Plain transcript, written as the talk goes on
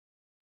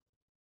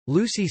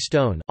Lucy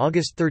Stone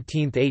 (August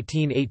 13,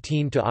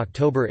 1818 to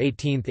October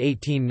 18,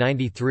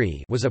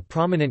 1893) was a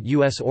prominent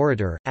U.S.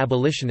 orator,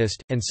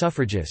 abolitionist, and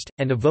suffragist,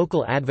 and a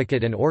vocal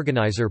advocate and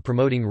organizer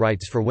promoting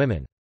rights for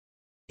women.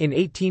 In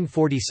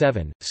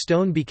 1847,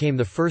 Stone became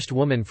the first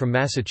woman from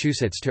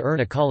Massachusetts to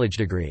earn a college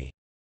degree.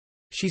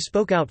 She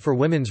spoke out for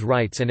women's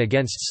rights and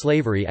against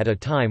slavery at a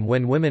time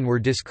when women were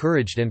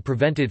discouraged and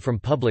prevented from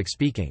public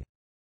speaking.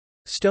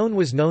 Stone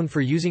was known for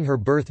using her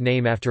birth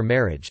name after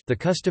marriage, the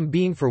custom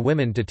being for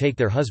women to take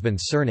their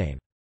husband's surname.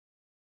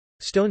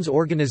 Stone's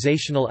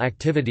organizational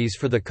activities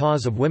for the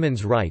cause of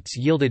women's rights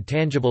yielded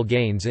tangible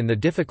gains in the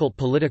difficult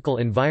political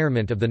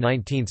environment of the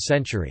 19th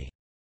century.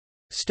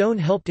 Stone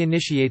helped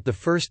initiate the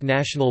first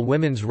National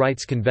Women's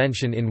Rights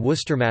Convention in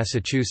Worcester,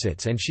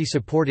 Massachusetts, and she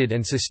supported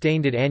and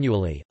sustained it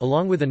annually,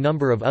 along with a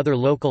number of other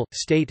local,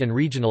 state and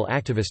regional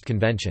activist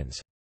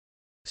conventions.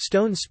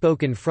 Stone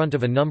spoke in front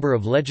of a number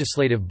of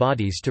legislative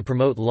bodies to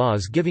promote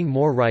laws giving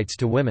more rights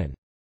to women.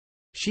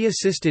 She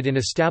assisted in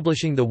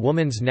establishing the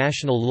Woman's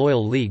National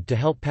Loyal League to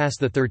help pass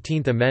the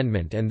 13th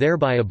Amendment and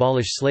thereby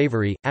abolish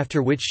slavery,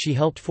 after which she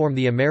helped form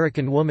the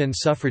American Woman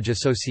Suffrage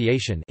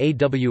Association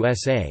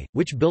 (AWSA),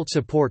 which built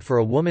support for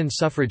a woman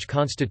suffrage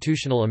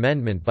constitutional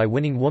amendment by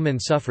winning woman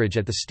suffrage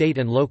at the state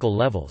and local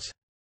levels.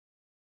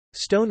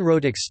 Stone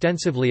wrote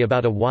extensively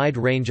about a wide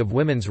range of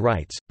women's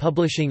rights,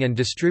 publishing and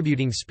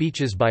distributing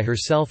speeches by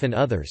herself and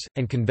others,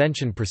 and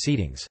convention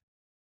proceedings.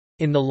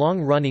 In the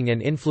long-running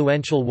and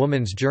influential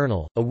Woman's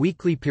Journal, a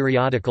weekly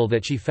periodical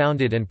that she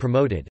founded and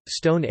promoted,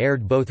 Stone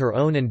aired both her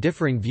own and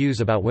differing views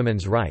about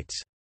women's rights.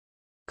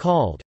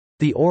 Called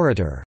the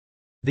Orator,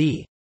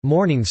 the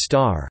Morning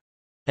Star,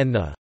 and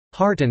the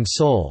heart and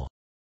soul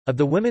of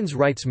the women's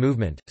rights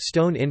movement,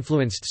 Stone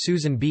influenced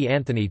Susan B.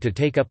 Anthony to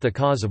take up the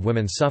cause of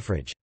women's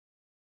suffrage.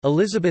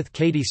 Elizabeth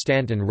Cady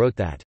Stanton wrote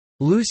that,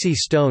 "Lucy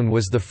Stone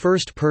was the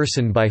first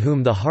person by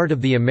whom the heart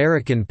of the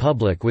American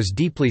public was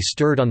deeply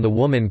stirred on the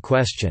woman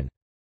question."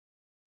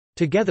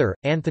 Together,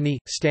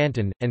 Anthony,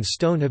 Stanton, and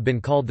Stone have been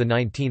called the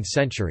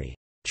 19th-century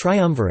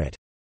triumvirate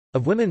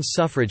of women's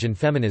suffrage and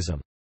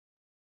feminism.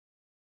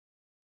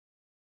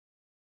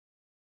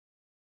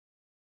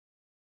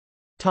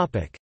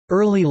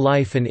 Early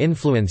life and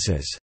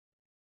influences.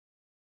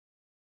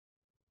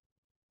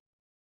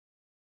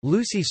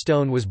 Lucy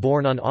Stone was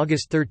born on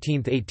August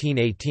 13,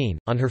 1818,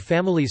 on her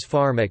family's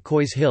farm at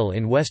Coy's Hill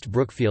in West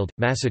Brookfield,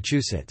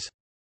 Massachusetts.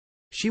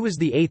 She was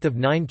the eighth of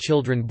 9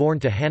 children born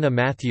to Hannah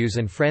Matthews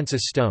and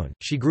Frances Stone.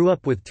 She grew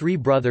up with 3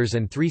 brothers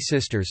and 3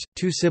 sisters,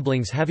 2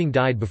 siblings having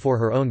died before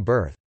her own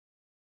birth.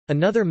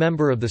 Another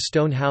member of the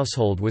Stone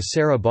household was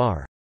Sarah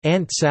Barr,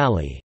 Aunt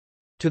Sally,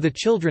 to the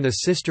children, a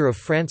sister of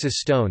Frances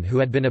Stone who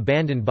had been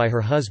abandoned by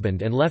her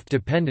husband and left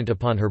dependent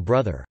upon her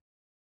brother.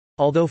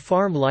 Although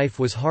farm life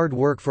was hard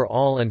work for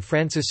all and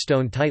Frances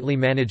Stone tightly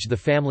managed the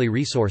family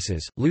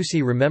resources,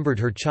 Lucy remembered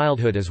her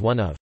childhood as one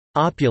of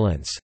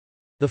opulence,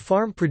 the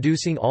farm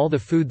producing all the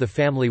food the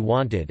family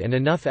wanted and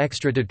enough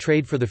extra to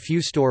trade for the few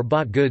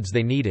store-bought goods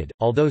they needed,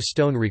 although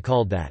Stone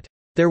recalled that,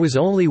 "There was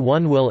only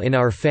one will in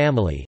our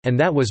family, and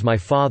that was my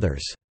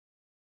father's."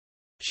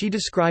 She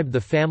described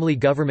the family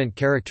government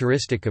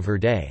characteristic of her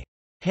day.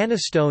 Hannah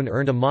Stone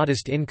earned a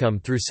modest income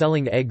through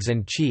selling eggs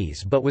and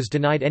cheese but was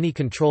denied any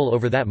control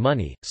over that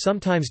money,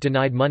 sometimes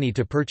denied money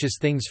to purchase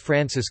things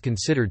Frances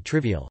considered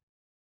trivial.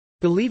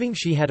 Believing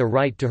she had a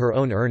right to her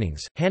own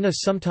earnings, Hannah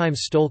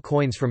sometimes stole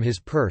coins from his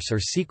purse or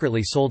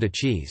secretly sold a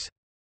cheese.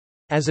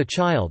 As a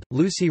child,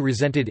 Lucy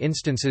resented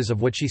instances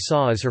of what she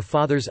saw as her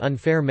father's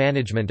unfair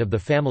management of the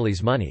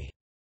family's money.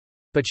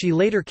 But she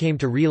later came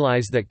to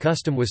realize that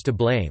custom was to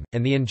blame,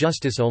 and the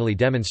injustice only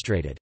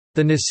demonstrated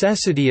the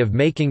necessity of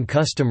making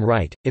custom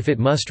right, if it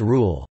must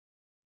rule.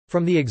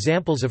 From the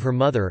examples of her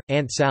mother,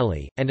 Aunt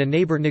Sally, and a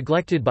neighbor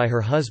neglected by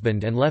her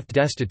husband and left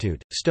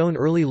destitute, Stone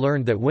early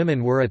learned that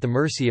women were at the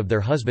mercy of their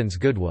husband's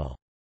goodwill.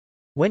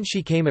 When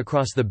she came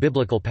across the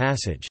biblical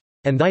passage,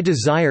 "And thy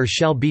desire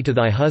shall be to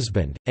thy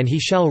husband, and he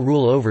shall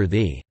rule over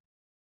thee,"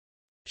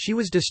 she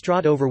was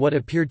distraught over what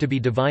appeared to be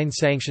divine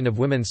sanction of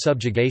women's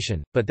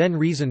subjugation, but then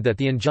reasoned that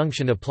the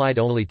injunction applied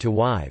only to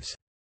wives.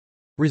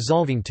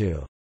 Resolving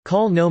to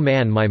 "call no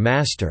man my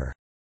master,"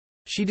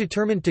 she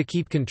determined to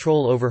keep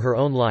control over her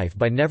own life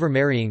by never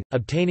marrying,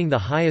 obtaining the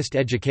highest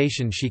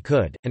education she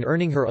could, and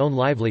earning her own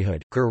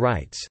livelihood. Kerr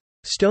writes,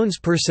 "Stone's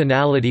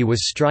personality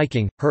was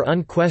striking, her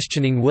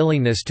unquestioning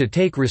willingness to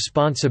take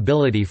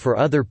responsibility for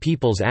other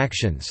people's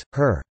actions,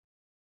 her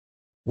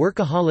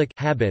workaholic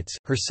habits,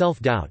 her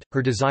self-doubt,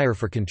 her desire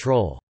for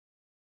control."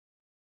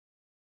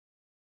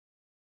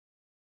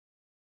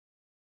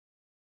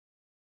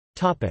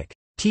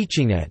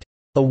 Teaching at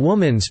A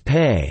Woman's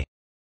Pay.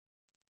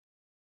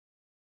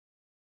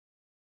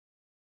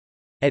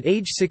 At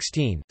age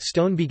 16,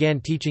 Stone began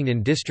teaching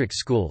in district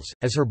schools,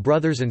 as her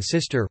brothers and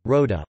sister,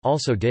 Rhoda,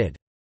 also did.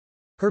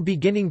 Her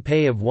beginning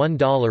pay of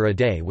 $1 a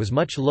day was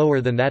much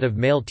lower than that of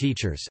male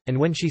teachers, and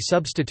when she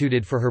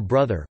substituted for her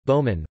brother,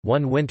 Bowman,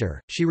 one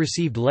winter, she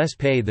received less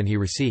pay than he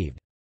received.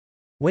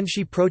 When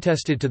she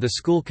protested to the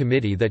school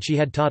committee that she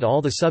had taught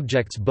all the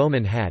subjects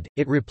Bowman had,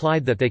 it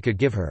replied that they could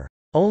give her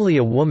 "Only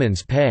a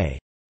woman's pay."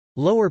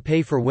 Lower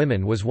pay for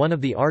women was one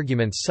of the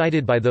arguments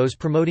cited by those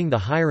promoting the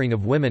hiring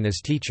of women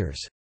as teachers.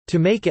 To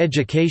make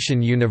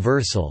education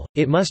universal,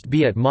 it must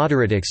be at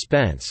moderate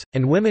expense,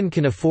 and women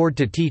can afford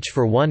to teach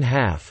for one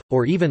half,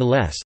 or even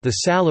less, the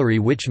salary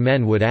which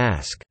men would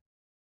ask.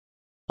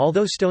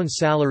 Although Stone's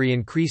salary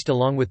increased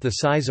along with the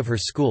size of her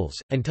schools,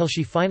 until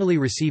she finally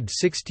received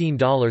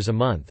 $16 a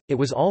month, it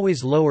was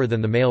always lower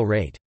than the male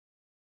rate.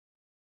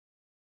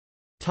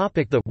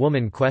 The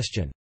woman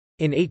question.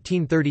 In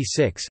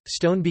 1836,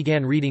 Stone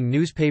began reading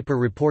newspaper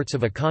reports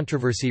of a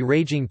controversy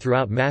raging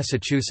throughout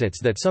Massachusetts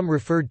that some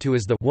referred to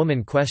as the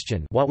woman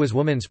question. What was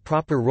woman's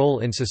proper role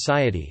in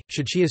society?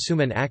 Should she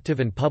assume an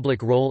active and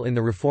public role in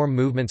the reform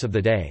movements of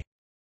the day?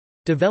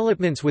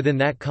 Developments within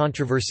that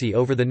controversy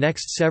over the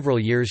next several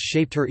years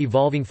shaped her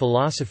evolving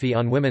philosophy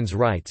on women's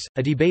rights.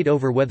 A debate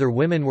over whether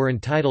women were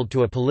entitled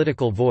to a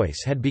political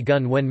voice had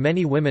begun when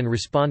many women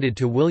responded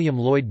to William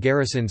Lloyd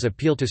Garrison's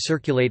appeal to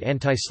circulate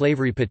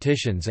anti-slavery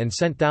petitions and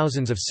sent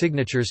thousands of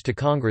signatures to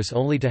Congress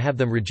only to have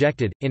them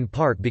rejected, in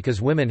part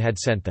because women had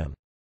sent them.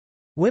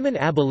 Women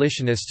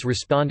abolitionists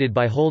responded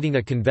by holding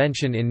a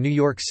convention in New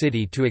York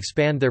City to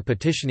expand their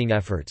petitioning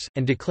efforts,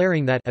 and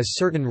declaring that as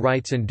certain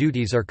rights and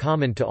duties are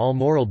common to all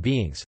moral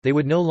beings, they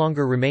would no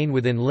longer remain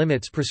within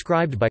limits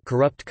prescribed by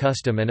corrupt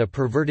custom and a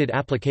perverted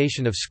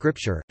application of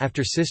Scripture.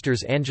 After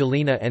sisters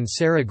Angelina and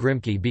Sarah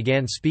Grimke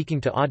began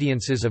speaking to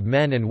audiences of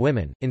men and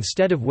women,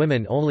 instead of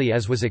women only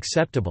as was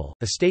acceptable,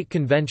 a state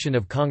convention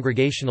of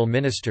Congregational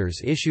ministers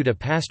issued a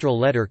pastoral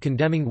letter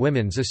condemning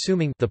women's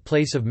assuming the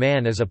place of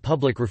man as a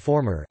public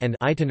reformer and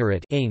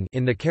itinerant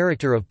in the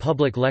character of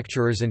public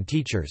lecturers and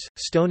teachers.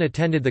 Stone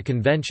attended the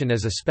convention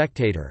as a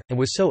spectator, and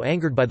was so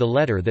angered by the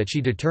letter that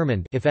she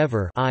determined if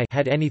ever I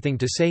had anything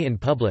to say in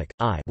public,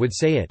 I would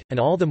say it,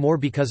 and all the more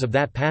because of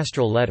that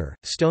pastoral letter.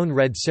 Stone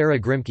read Sarah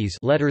Grimke's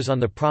Letters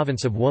on the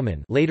Province of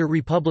Woman, later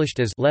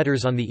republished as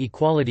Letters on the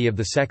Equality of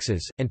the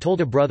Sexes, and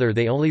told a brother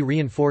they only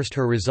reinforced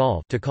her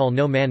resolve to call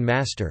no man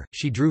master.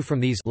 She drew from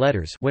these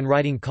letters when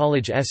writing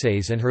college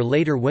essays and her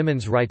later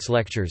women's rights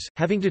lectures.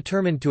 Having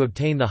determined to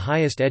obtain the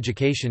highest education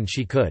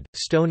she could,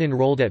 Stone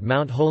enrolled at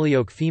Mount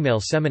Holyoke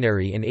Female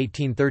Seminary in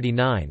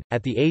 1839,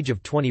 at the age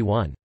of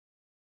 21.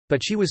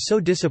 But she was so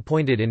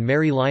disappointed in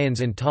Mary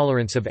Lyon's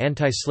intolerance of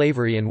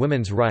anti-slavery and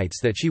women's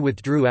rights that she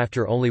withdrew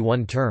after only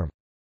one term.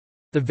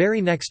 The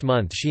very next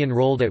month she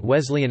enrolled at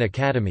Wesleyan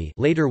Academy,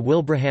 later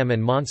Wilbraham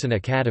and Monson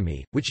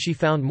Academy, which she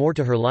found more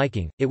to her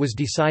liking. It was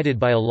decided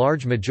by a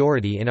large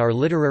majority in our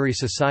literary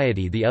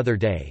society the other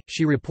day,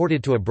 she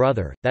reported to a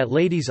brother, that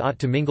ladies ought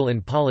to mingle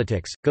in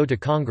politics, go to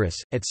Congress,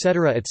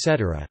 etc.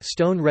 etc.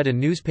 Stone read a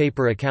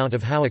newspaper account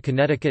of how a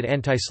Connecticut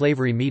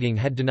anti-slavery meeting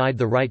had denied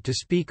the right to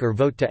speak or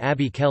vote to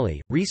Abby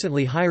Kelly,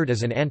 recently hired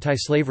as an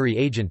anti-slavery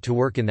agent to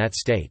work in that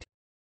state.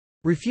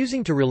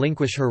 Refusing to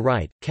relinquish her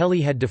right,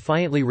 Kelly had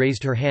defiantly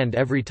raised her hand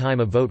every time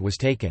a vote was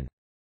taken.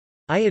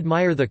 I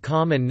admire the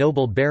calm and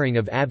noble bearing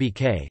of Abby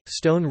K.,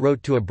 Stone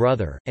wrote to a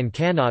brother, and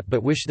cannot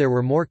but wish there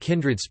were more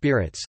kindred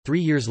spirits. 3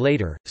 years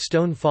later,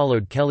 Stone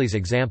followed Kelly's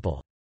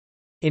example.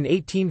 In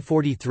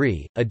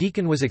 1843, a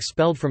deacon was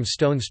expelled from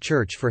Stone's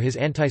church for his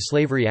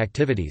anti-slavery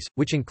activities,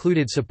 which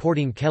included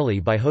supporting Kelly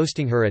by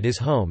hosting her at his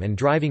home and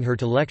driving her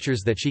to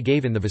lectures that she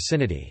gave in the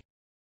vicinity.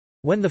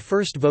 When the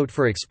first vote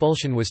for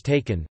expulsion was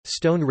taken,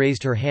 Stone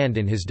raised her hand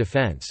in his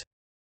defense.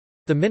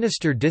 The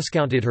minister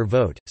discounted her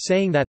vote,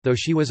 saying that, though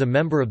she was a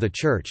member of the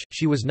church,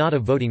 she was not a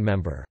voting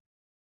member.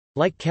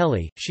 Like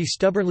Kelly, she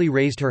stubbornly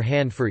raised her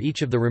hand for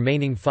each of the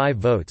remaining 5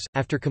 votes.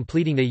 After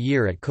completing a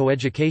year at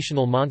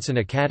coeducational Monson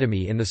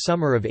Academy in the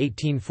summer of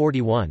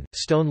 1841,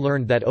 Stone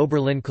learned that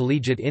Oberlin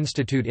Collegiate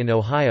Institute in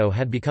Ohio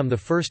had become the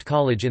first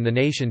college in the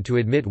nation to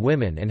admit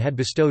women and had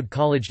bestowed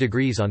college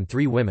degrees on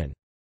 3 women.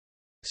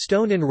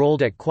 Stone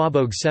enrolled at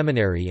Quaboag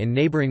Seminary in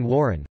neighboring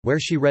Warren, where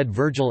she read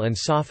Virgil and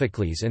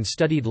Sophocles and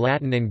studied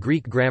Latin and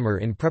Greek grammar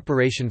in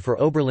preparation for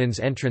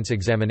Oberlin's entrance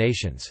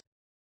examinations.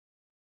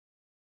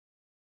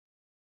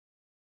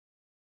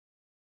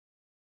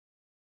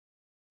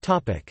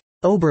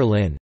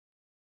 Oberlin.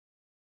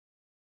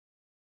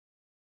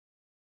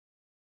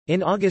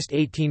 In August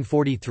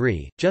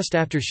 1843, just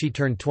after she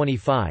turned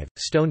 25,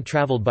 Stone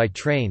traveled by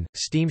train,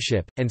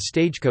 steamship, and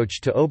stagecoach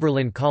to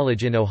Oberlin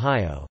College in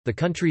Ohio, the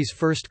country's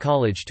first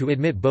college to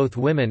admit both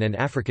women and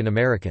African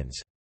Americans.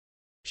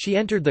 She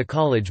entered the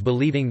college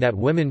believing that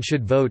women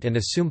should vote and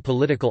assume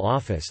political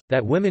office,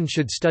 that women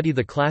should study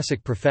the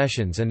classic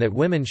professions and that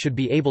women should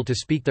be able to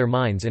speak their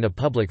minds in a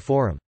public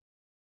forum.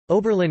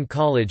 Oberlin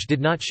College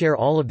did not share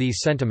all of these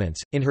sentiments.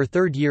 In her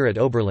 3rd year at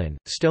Oberlin,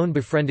 Stone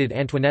befriended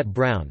Antoinette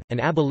Brown, an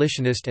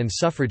abolitionist and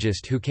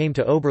suffragist who came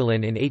to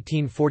Oberlin in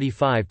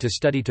 1845 to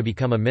study to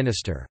become a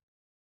minister.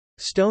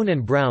 Stone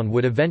and Brown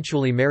would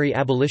eventually marry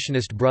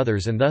abolitionist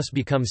brothers and thus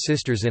become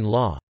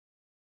sisters-in-law.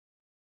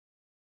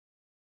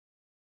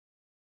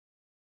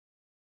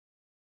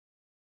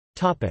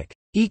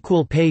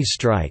 Equal pay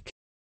strike.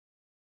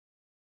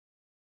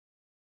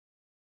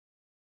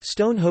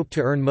 Stone hoped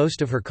to earn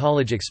most of her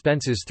college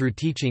expenses through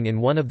teaching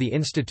in one of the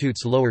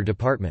institute's lower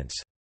departments.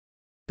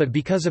 But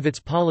because of its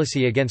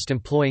policy against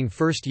employing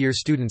first-year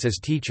students as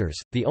teachers,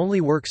 the only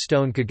work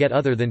Stone could get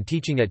other than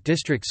teaching at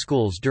district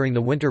schools during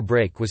the winter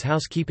break was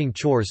housekeeping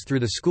chores through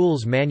the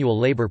school's manual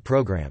labor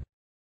program.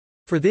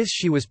 For this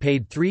she was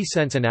paid 3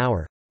 cents an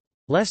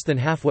hour—less than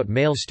half what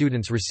male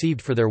students received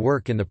for their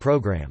work in the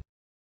program.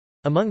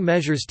 Among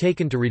measures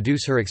taken to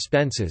reduce her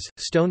expenses,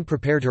 Stone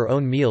prepared her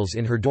own meals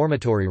in her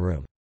dormitory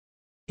room.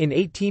 In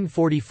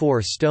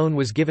 1844 Stone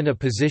was given a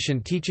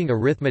position teaching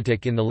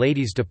arithmetic in the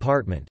ladies'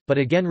 department, but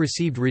again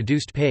received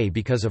reduced pay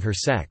because of her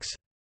sex.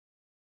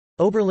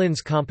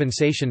 Oberlin's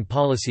compensation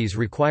policies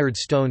required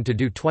Stone to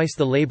do twice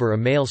the labor a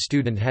male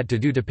student had to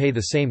do to pay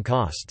the same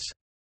costs.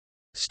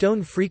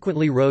 Stone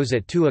frequently rose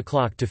at 2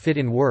 o'clock to fit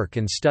in work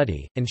and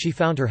study, and she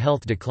found her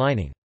health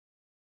declining.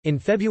 In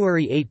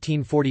February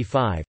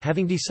 1845,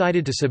 having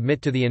decided to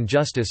submit to the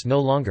injustice no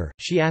longer,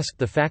 she asked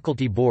the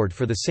faculty board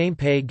for the same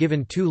pay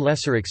given 2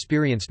 lesser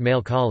experienced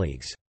male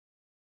colleagues.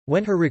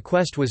 When her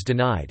request was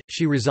denied,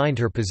 she resigned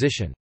her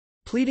position.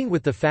 Pleading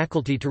with the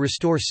faculty to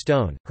restore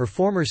Stone, her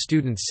former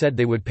students said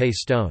they would pay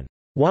Stone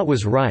what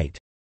was right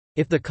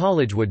if the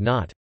college would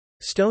not.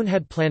 Stone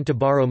had planned to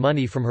borrow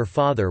money from her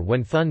father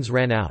when funds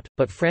ran out,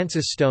 but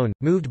Francis Stone,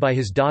 moved by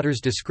his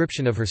daughter's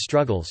description of her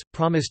struggles,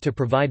 promised to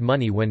provide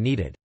money when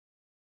needed.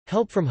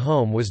 Help from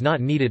home was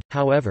not needed,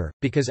 however,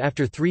 because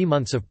after 3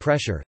 months of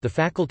pressure, the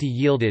faculty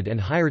yielded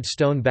and hired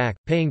Stone back,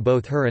 paying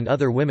both her and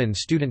other women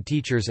student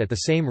teachers at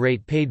the same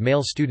rate paid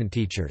male student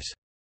teachers.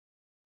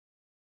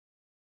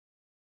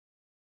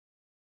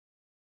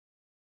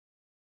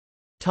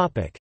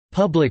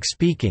 Public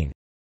speaking.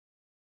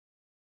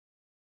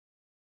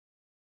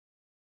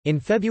 In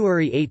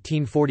February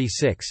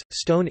 1846,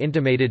 Stone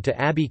intimated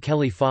to Abby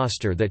Kelly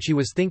Foster that she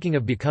was thinking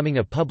of becoming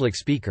a public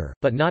speaker,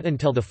 but not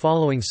until the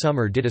following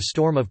summer did a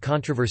storm of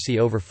controversy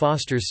over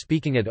Foster's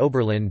speaking at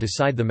Oberlin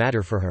decide the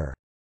matter for her.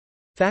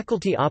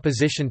 Faculty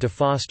opposition to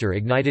Foster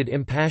ignited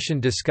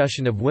impassioned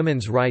discussion of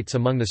women's rights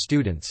among the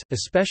students,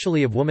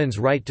 especially of women's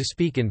right to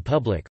speak in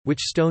public,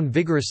 which Stone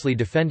vigorously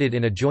defended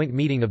in a joint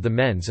meeting of the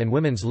men's and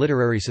women's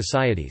literary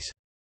societies.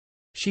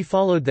 She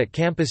followed that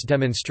campus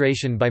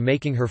demonstration by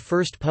making her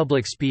first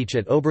public speech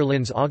at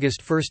Oberlin's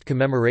August 1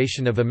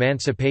 commemoration of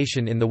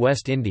emancipation in the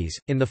West Indies.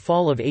 In the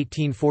fall of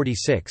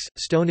 1846,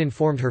 Stone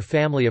informed her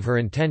family of her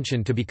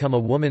intention to become a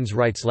woman's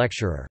rights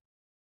lecturer.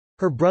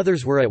 Her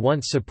brothers were at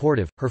once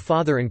supportive, her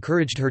father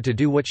encouraged her to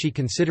do what she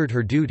considered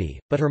her duty,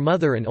 but her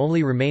mother and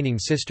only remaining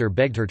sister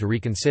begged her to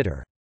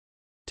reconsider.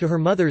 To her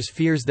mother's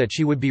fears that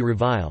she would be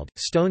reviled,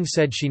 Stone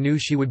said she knew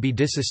she would be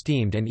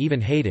disesteemed and even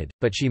hated,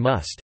 but she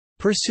must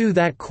pursue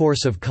that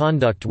course of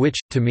conduct which,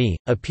 to me,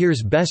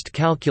 appears best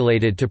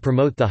calculated to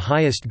promote the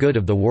highest good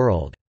of the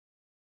world."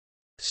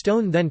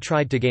 Stone then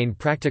tried to gain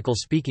practical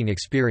speaking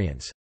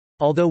experience.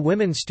 Although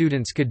women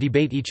students could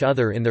debate each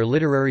other in their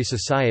literary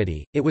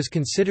society, it was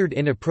considered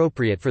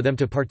inappropriate for them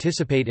to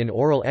participate in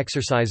oral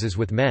exercises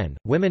with men.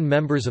 Women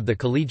members of the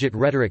collegiate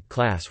rhetoric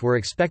class were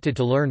expected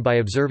to learn by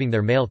observing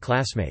their male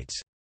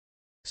classmates.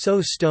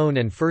 So Stone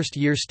and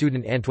first-year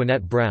student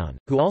Antoinette Brown,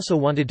 who also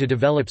wanted to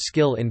develop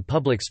skill in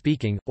public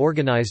speaking,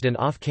 organized an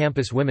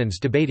off-campus women's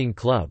debating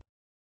club.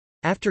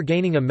 After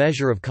gaining a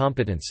measure of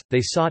competence,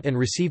 they sought and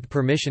received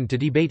permission to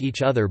debate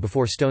each other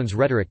before Stone's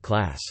rhetoric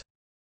class.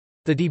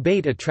 The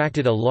debate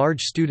attracted a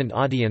large student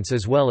audience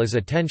as well as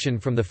attention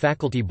from the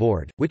faculty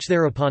board, which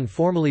thereupon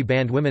formally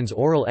banned women's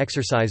oral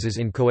exercises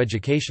in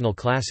coeducational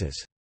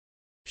classes.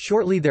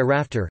 Shortly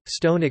thereafter,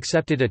 Stone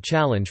accepted a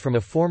challenge from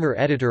a former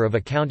editor of a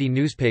county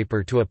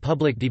newspaper to a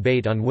public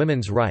debate on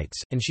women's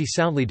rights, and she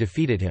soundly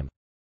defeated him.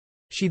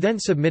 She then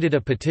submitted a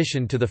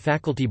petition to the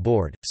faculty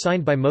board,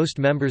 signed by most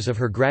members of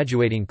her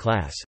graduating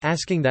class,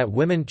 asking that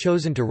women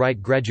chosen to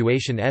write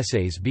graduation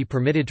essays be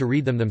permitted to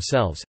read them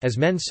themselves, as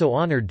men so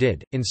honored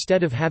did,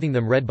 instead of having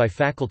them read by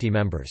faculty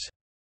members.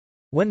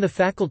 When the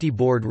faculty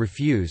board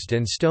refused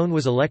and Stone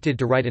was elected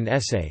to write an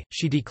essay,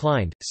 she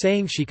declined,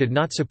 saying she could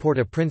not support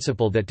a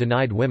principle that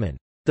denied women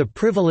the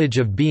privilege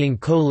of being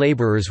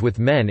co-laborers with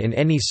men in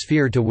any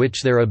sphere to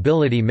which their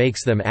ability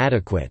makes them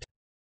adequate.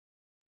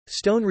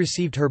 Stone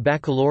received her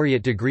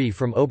baccalaureate degree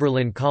from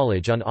Oberlin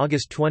College on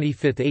August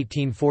 25,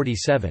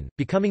 1847,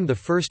 becoming the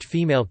first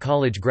female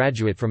college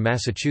graduate from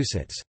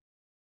Massachusetts.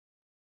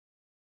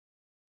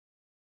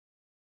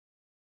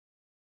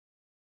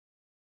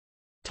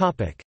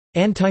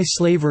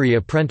 Anti-slavery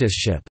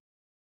apprenticeship.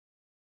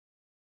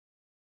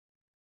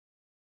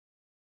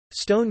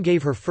 Stone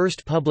gave her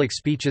first public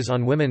speeches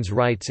on women's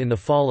rights in the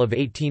fall of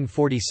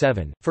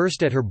 1847,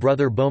 first at her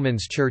brother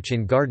Bowman's church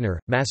in Gardner,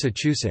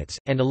 Massachusetts,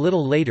 and a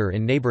little later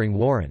in neighboring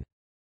Warren.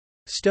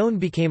 Stone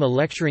became a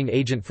lecturing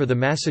agent for the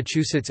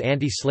Massachusetts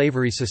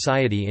Anti-Slavery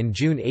Society in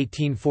June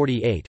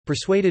 1848,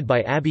 persuaded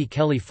by Abby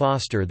Kelly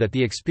Foster that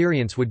the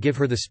experience would give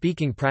her the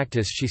speaking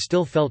practice she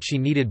still felt she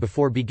needed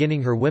before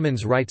beginning her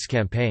women's rights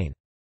campaign.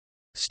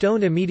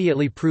 Stone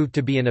immediately proved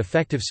to be an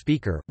effective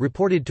speaker,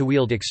 reported to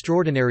wield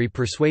extraordinary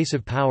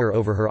persuasive power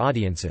over her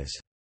audiences.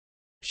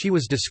 She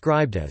was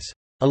described as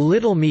a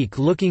little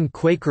meek-looking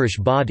Quakerish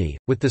body,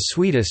 with the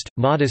sweetest,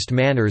 modest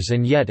manners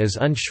and yet as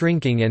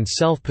unshrinking and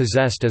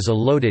self-possessed as a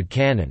loaded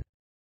cannon.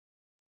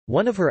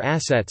 One of her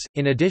assets,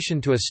 in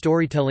addition to a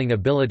storytelling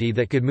ability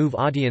that could move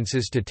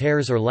audiences to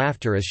tears or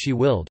laughter as she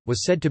willed,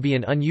 was said to be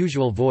an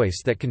unusual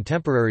voice that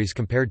contemporaries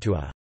compared to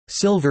a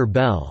silver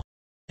bell,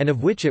 and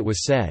of which it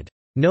was said,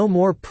 "No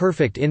more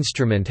perfect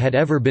instrument had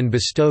ever been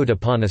bestowed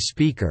upon a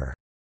speaker."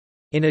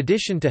 In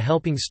addition to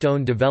helping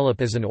Stone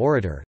develop as an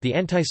orator, the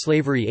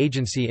Anti-Slavery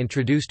Agency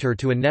introduced her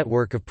to a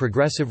network of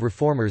progressive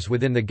reformers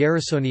within the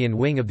Garrisonian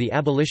wing of the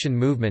abolition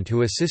movement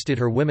who assisted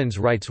her women's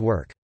rights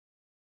work.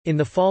 In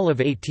the fall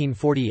of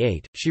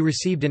 1848, she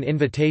received an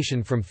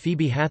invitation from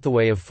Phoebe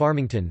Hathaway of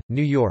Farmington,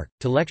 New York,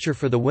 to lecture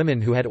for the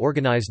women who had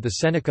organized the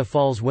Seneca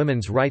Falls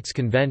Women's Rights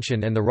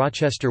Convention and the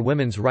Rochester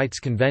Women's Rights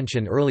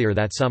Convention earlier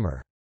that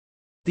summer.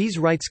 These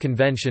rights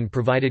convention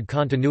provided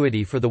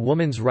continuity for the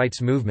women's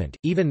rights movement,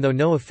 even though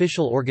no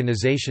official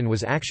organization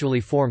was actually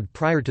formed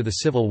prior to the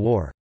Civil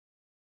War.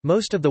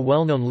 Most of the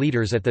well-known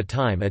leaders at the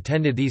time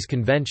attended these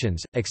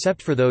conventions,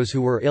 except for those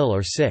who were ill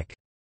or sick.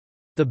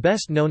 The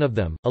best known of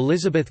them,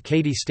 Elizabeth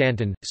Cady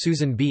Stanton,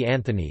 Susan B.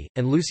 Anthony,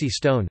 and Lucy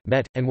Stone,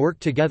 met, and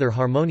worked together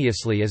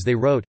harmoniously as they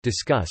wrote,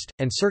 discussed,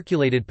 and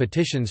circulated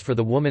petitions for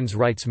the women's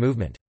rights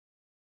movement.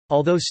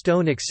 Although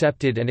Stone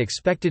accepted and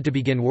expected to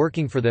begin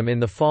working for them in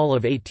the fall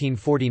of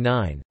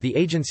 1849, the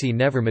agency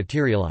never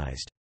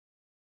materialized.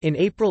 In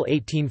April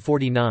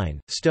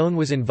 1849, Stone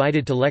was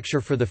invited to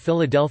lecture for the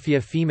Philadelphia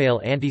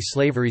Female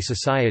Anti-Slavery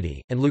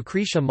Society, and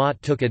Lucretia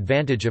Mott took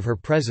advantage of her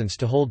presence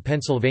to hold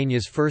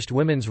Pennsylvania's first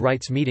women's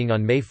rights meeting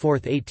on May 4,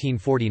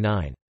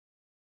 1849.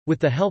 With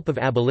the help of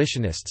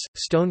abolitionists,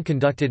 Stone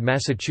conducted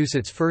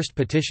Massachusetts' first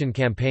petition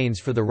campaigns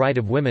for the right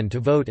of women to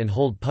vote and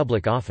hold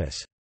public office.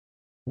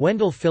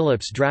 Wendell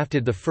Phillips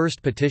drafted the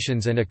first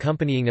petitions and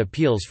accompanying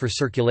appeals for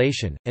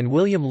circulation, and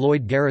William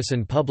Lloyd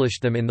Garrison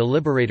published them in The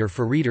Liberator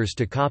for readers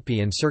to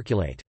copy and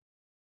circulate.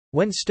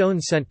 When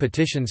Stone sent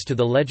petitions to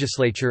the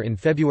legislature in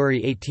February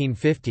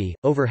 1850,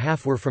 over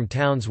half were from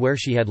towns where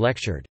she had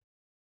lectured.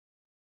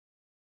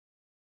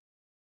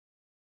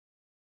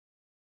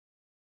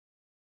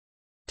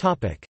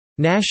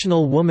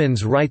 National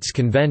Women's Rights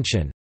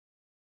Convention.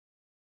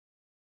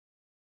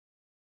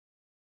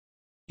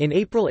 In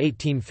April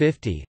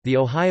 1850, the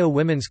Ohio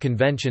Women's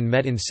Convention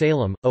met in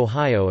Salem,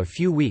 Ohio a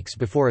few weeks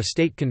before a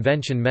state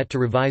convention met to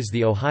revise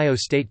the Ohio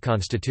state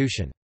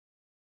constitution.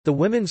 The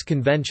Women's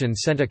Convention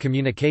sent a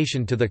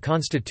communication to the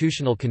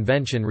Constitutional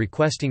Convention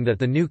requesting that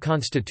the new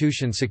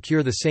constitution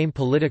secure the same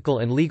political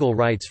and legal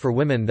rights for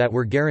women that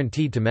were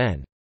guaranteed to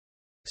men.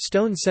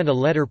 Stone sent a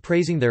letter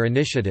praising their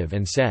initiative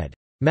and said,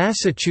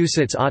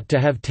 "Massachusetts ought to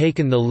have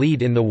taken the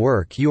lead in the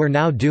work you are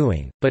now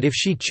doing, but if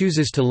she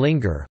chooses to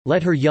linger,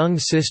 let her young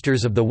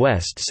sisters of the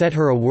West set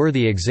her a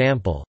worthy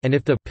example, and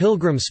if the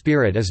Pilgrim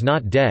spirit is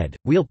not dead,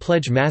 we'll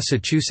pledge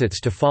Massachusetts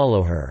to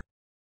follow her."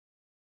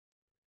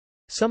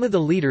 Some of the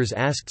leaders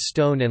asked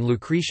Stone and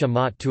Lucretia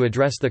Mott to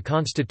address the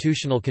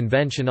Constitutional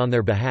Convention on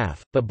their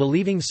behalf, but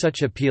believing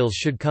such appeals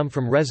should come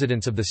from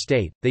residents of the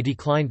state, they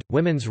declined.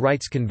 Women's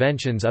rights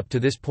conventions up to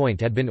this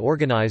point had been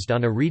organized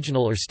on a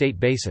regional or state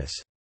basis.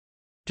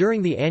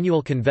 During the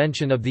annual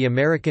convention of the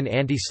American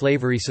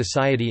Anti-Slavery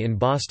Society in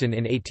Boston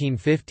in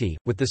 1850,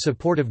 with the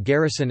support of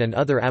Garrison and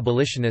other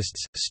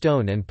abolitionists,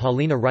 Stone and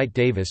Paulina Wright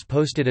Davis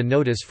posted a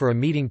notice for a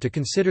meeting to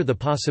consider the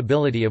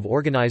possibility of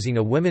organizing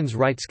a women's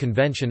rights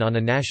convention on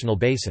a national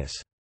basis.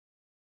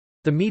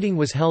 The meeting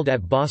was held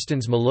at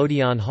Boston's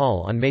Melodeon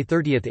Hall on May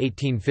 30,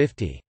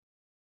 1850.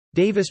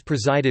 Davis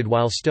presided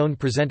while Stone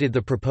presented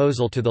the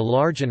proposal to the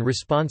large and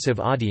responsive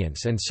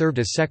audience and served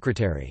as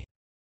secretary.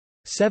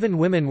 7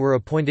 women were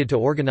appointed to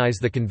organize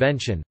the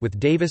convention, with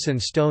Davis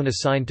and Stone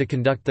assigned to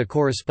conduct the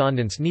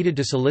correspondence needed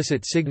to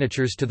solicit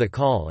signatures to the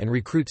call and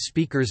recruit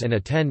speakers and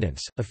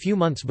attendants. A few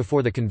months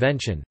before the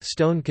convention,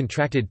 Stone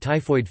contracted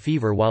typhoid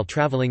fever while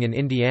traveling in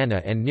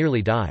Indiana and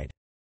nearly died.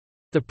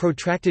 The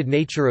protracted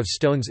nature of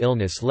Stone's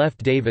illness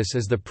left Davis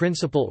as the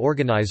principal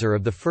organizer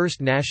of the First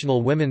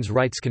National Women's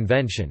Rights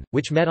Convention,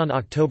 which met on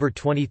October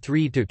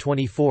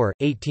 23–24,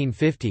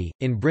 1850,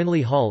 in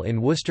Brinley Hall in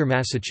Worcester,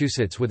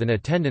 Massachusetts with an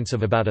attendance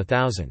of about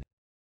 1,000.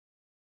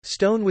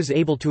 Stone was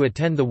able to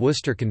attend the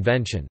Worcester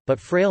Convention,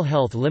 but frail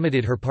health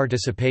limited her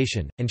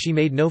participation, and she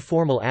made no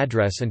formal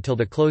address until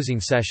the closing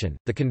session.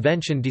 The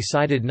convention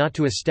decided not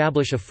to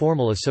establish a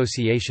formal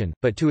association,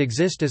 but to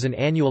exist as an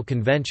annual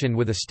convention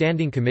with a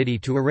standing committee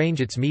to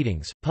arrange its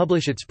meetings,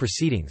 publish its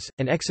proceedings,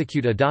 and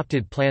execute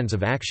adopted plans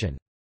of action.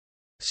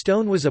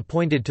 Stone was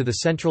appointed to the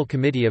Central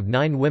Committee of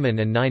 9 women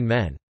and 9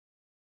 men.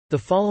 The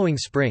following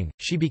spring,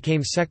 she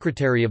became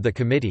secretary of the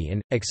committee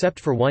and, except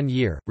for 1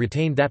 year,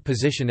 retained that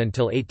position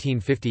until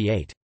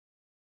 1858.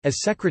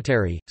 As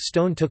secretary,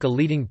 Stone took a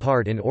leading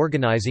part in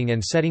organizing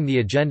and setting the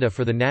agenda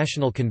for the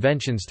national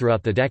conventions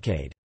throughout the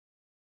decade.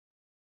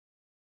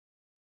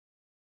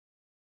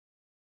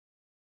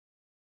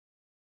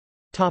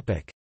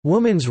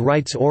 Women's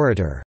rights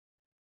orator.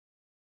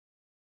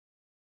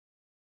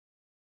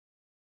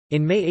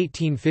 In May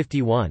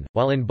 1851,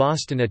 while in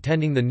Boston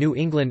attending the New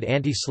England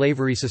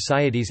Anti-Slavery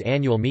Society's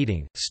annual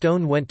meeting,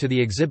 Stone went to the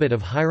exhibit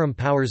of Hiram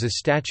Powers's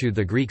statue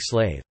The Greek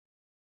Slave.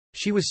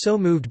 She was so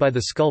moved by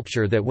the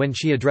sculpture that when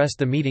she addressed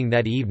the meeting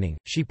that evening,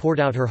 she poured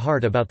out her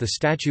heart about the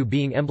statue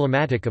being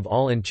emblematic of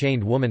all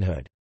unchained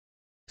womanhood.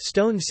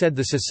 Stone said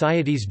the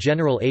Society's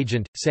general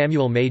agent,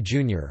 Samuel May,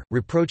 Jr.,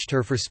 reproached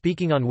her for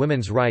speaking on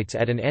women's rights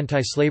at an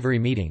anti-slavery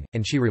meeting,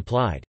 and she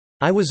replied,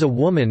 "I was a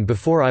woman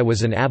before I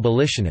was an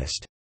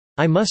abolitionist.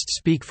 I must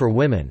speak for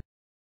women."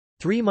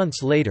 3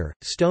 months later,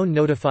 Stone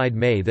notified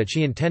May that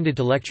she intended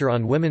to lecture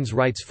on women's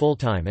rights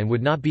full-time and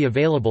would not be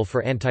available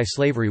for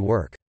anti-slavery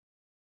work.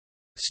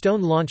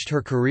 Stone launched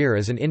her career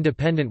as an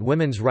independent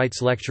women's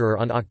rights lecturer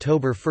on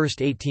October 1,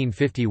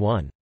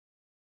 1851.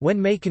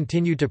 When May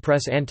continued to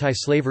press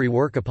anti-slavery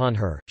work upon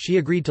her, she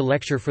agreed to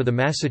lecture for the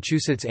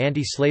Massachusetts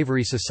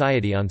Anti-Slavery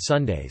Society on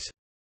Sundays.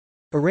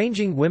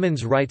 Arranging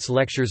women's rights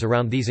lectures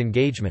around these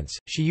engagements,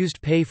 she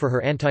used pay for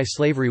her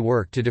anti-slavery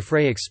work to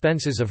defray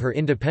expenses of her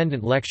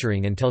independent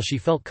lecturing until she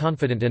felt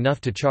confident enough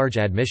to charge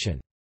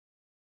admission.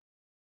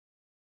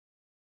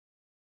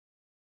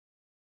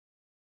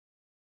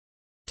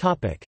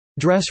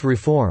 Dress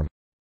reform.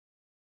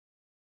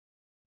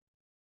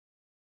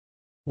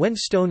 When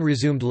Stone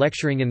resumed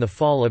lecturing in the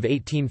fall of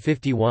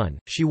 1851,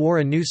 she wore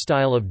a new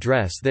style of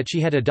dress that she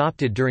had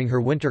adopted during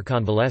her winter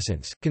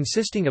convalescence,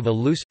 consisting of a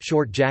loose,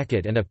 short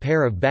jacket and a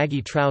pair of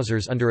baggy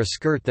trousers under a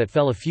skirt that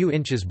fell a few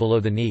inches below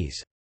the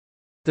knees.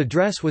 The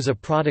dress was a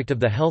product of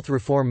the health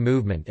reform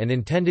movement and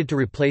intended to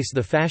replace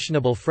the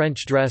fashionable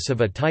French dress of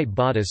a tight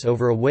bodice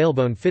over a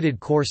whalebone-fitted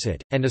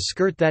corset, and a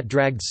skirt that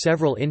dragged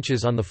several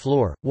inches on the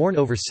floor, worn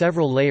over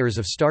several layers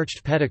of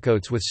starched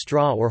petticoats with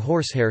straw or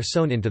horsehair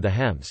sewn into the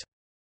hems.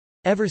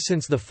 Ever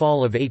since the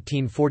fall of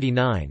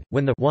 1849,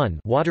 when the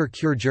Water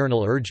Cure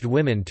Journal urged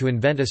women to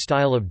invent a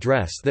style of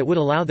dress that would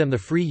allow them the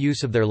free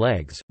use of their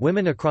legs,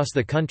 women across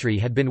the country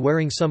had been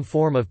wearing some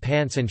form of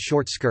pants and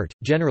short skirt,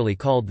 generally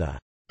called the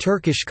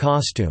Turkish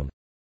costume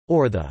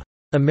or the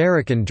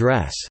American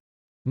dress.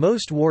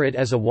 Most wore it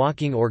as a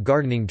walking or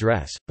gardening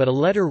dress, but a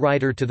letter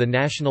writer to the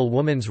National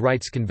Women's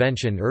Rights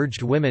Convention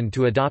urged women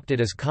to adopt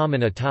it as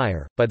common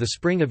attire. By the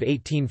spring of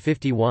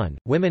 1851,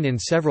 women in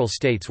several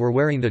states were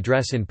wearing the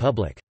dress in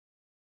public.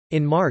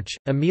 In March,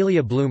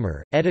 Amelia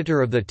Bloomer,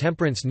 editor of the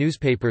temperance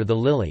newspaper The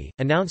Lily,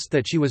 announced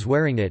that she was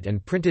wearing it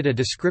and printed a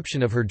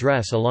description of her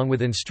dress along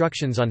with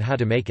instructions on how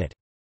to make it.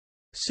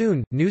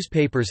 Soon,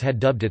 newspapers had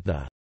dubbed it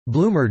the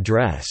Bloomer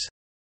dress,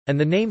 and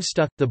the name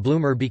stuck. The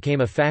bloomer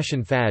became a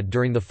fashion fad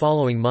during the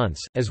following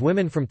months, as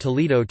women from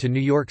Toledo to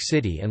New York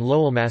City and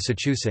Lowell,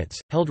 Massachusetts,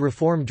 held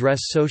reform dress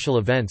social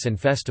events and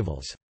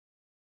festivals.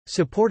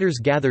 Supporters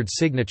gathered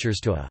signatures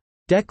to a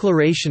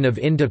Declaration of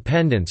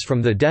Independence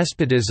from the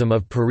Despotism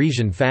of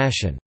Parisian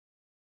Fashion,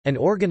 and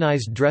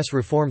organized dress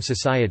reform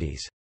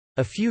societies.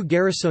 A few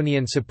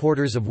Garrisonian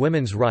supporters of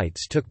women's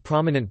rights took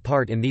prominent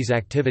part in these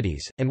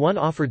activities, and one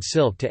offered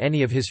silk to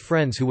any of his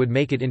friends who would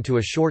make it into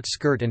a short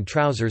skirt and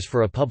trousers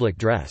for a public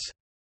dress.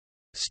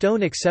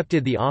 Stone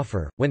accepted the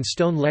offer. When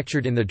Stone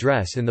lectured in the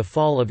dress in the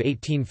fall of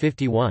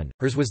 1851,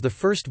 hers was the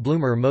first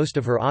bloomer most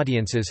of her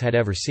audiences had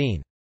ever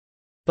seen.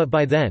 But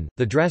by then,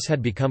 the dress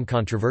had become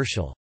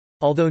controversial.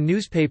 Although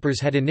newspapers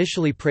had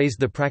initially praised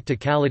the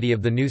practicality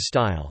of the new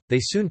style, they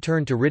soon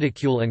turned to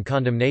ridicule and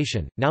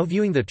condemnation, now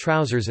viewing the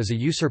trousers as a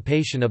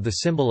usurpation of the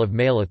symbol of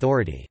male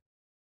authority.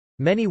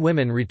 Many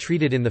women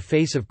retreated in the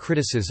face of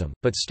criticism,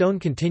 but Stone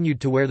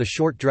continued to wear the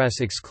short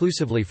dress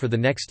exclusively for the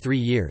next 3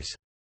 years.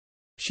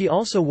 She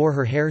also wore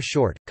her hair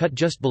short, cut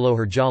just below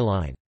her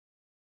jawline.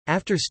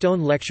 After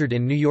Stone lectured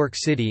in New York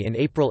City in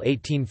April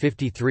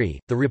 1853,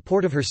 the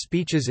report of her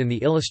speeches in the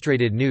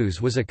Illustrated News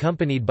was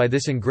accompanied by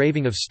this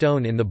engraving of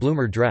Stone in the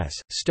bloomer dress.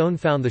 Stone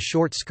found the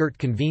short skirt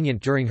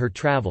convenient during her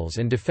travels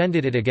and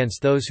defended it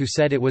against those who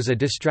said it was a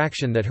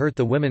distraction that hurt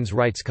the women's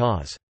rights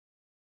cause.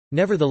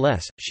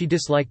 Nevertheless, she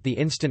disliked the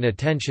instant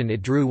attention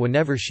it drew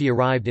whenever she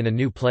arrived in a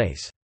new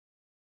place.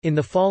 In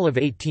the fall of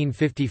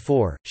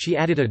 1854, she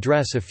added a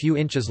dress a few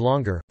inches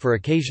longer, for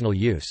occasional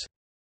use.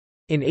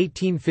 In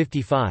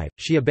 1855,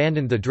 she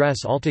abandoned the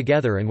dress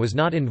altogether and was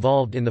not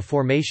involved in the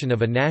formation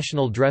of a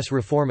National Dress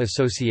Reform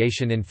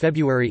Association in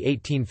February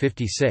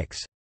 1856.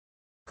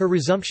 Her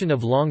resumption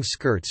of long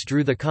skirts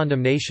drew the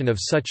condemnation of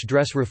such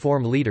dress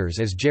reform leaders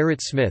as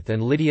Gerrit Smith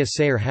and Lydia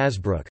Sayre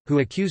Hasbrouck, who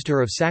accused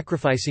her of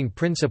sacrificing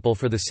principle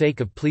for the sake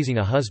of pleasing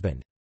a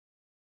husband.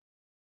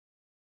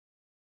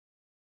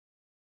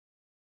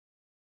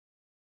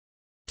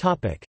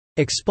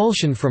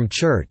 Expulsion from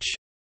church.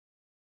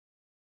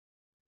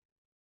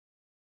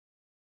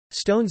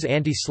 Stone's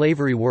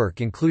anti-slavery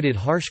work included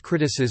harsh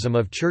criticism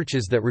of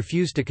churches that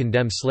refused to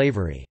condemn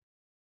slavery.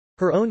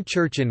 Her own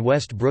church in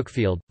West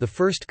Brookfield, the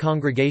First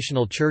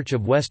Congregational Church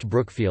of West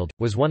Brookfield,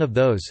 was one of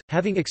those,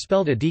 having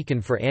expelled a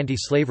deacon for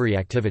anti-slavery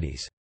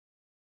activities.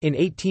 In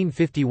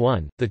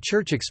 1851, the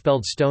church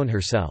expelled Stone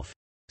herself.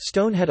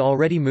 Stone had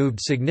already moved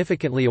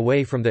significantly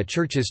away from that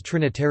church's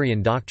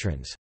Trinitarian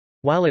doctrines.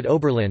 While at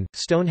Oberlin,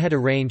 Stone had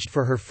arranged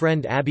for her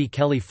friend Abby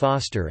Kelly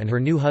Foster and her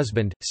new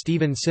husband,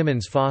 Stephen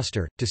Simmons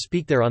Foster, to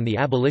speak there on the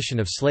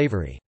abolition of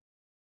slavery.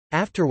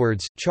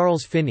 Afterwards,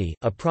 Charles Finney,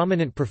 a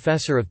prominent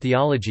professor of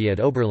theology at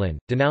Oberlin,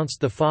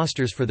 denounced the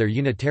Fosters for their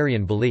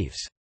Unitarian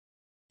beliefs.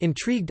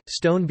 Intrigued,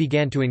 Stone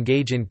began to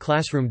engage in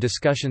classroom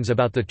discussions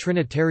about the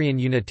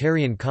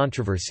Trinitarian-Unitarian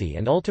controversy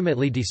and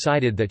ultimately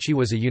decided that she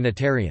was a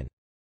Unitarian.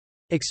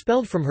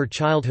 Expelled from her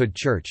childhood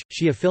church,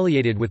 she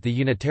affiliated with the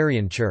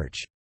Unitarian Church.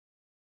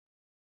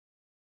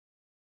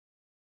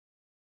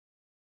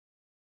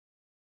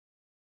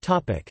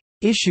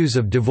 Issues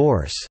of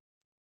divorce.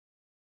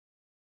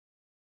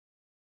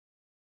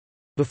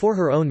 Before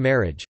her own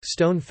marriage,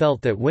 Stone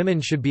felt that women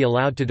should be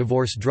allowed to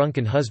divorce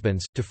drunken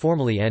husbands, to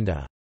formally end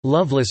a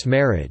loveless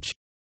marriage,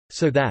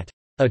 so that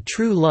a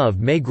true love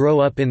may grow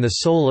up in the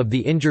soul of the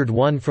injured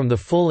one from the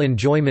full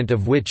enjoyment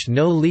of which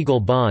no legal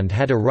bond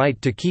had a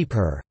right to keep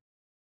her.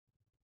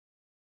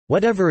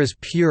 Whatever is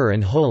pure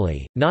and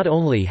holy, not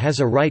only has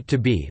a right to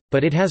be,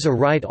 but it has a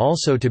right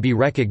also to be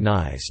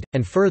recognized,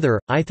 and further,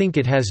 I think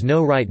it has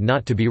no right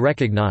not to be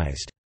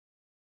recognized."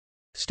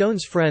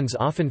 Stone's friends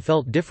often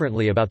felt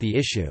differently about the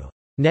issue.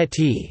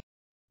 Nettie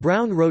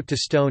Brown wrote to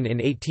Stone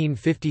in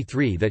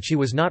 1853 that she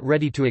was not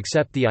ready to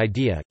accept the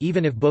idea,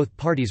 even if both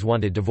parties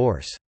wanted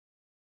divorce.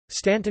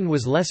 Stanton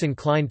was less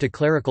inclined to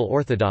clerical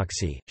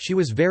orthodoxy. She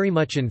was very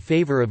much in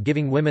favor of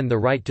giving women the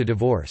right to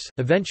divorce,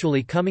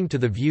 eventually coming to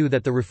the view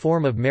that the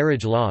reform of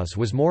marriage laws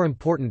was more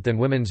important than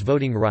women's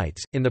voting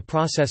rights. In the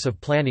process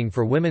of planning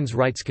for women's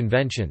rights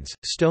conventions,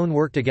 Stone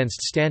worked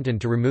against Stanton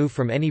to remove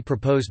from any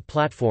proposed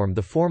platform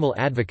the formal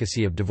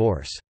advocacy of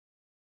divorce.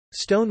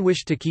 Stone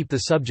wished to keep the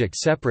subject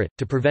separate,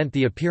 to prevent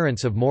the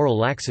appearance of moral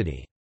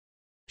laxity.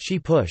 She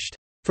pushed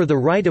for the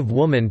right of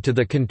woman to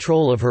the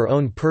control of her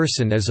own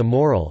person as a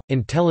moral,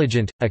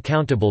 intelligent,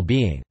 accountable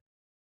being.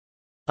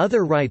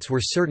 Other rights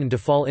were certain to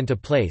fall into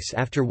place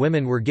after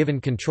women were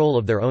given control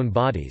of their own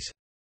bodies.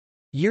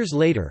 Years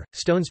later,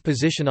 Stone's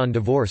position on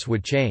divorce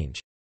would change.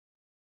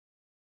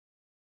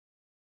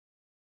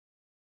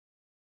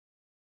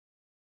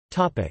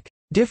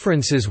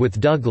 Differences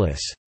with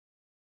Douglas.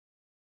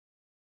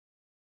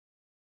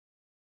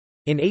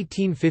 In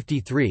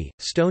 1853,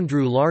 Stone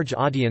drew large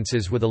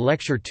audiences with a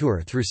lecture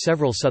tour through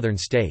several Southern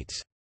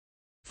states.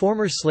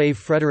 Former slave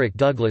Frederick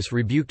Douglass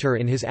rebuked her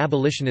in his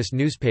abolitionist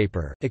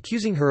newspaper,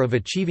 accusing her of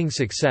achieving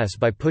success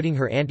by putting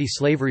her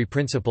anti-slavery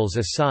principles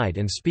aside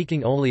and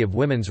speaking only of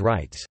women's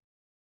rights.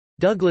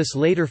 Douglass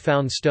later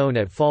found Stone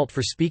at fault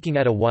for speaking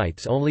at a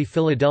whites-only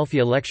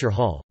Philadelphia lecture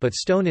hall, but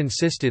Stone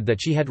insisted that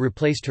she had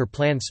replaced her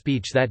planned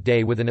speech that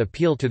day with an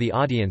appeal to the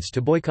audience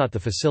to boycott the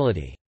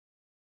facility.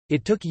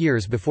 It took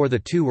years before the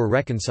two were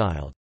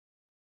reconciled.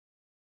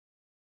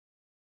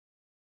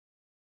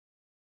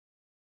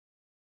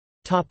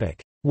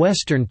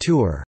 Western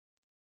tour.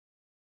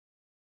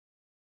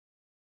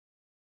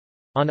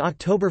 On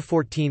October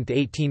 14,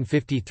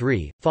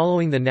 1853,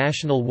 following the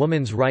National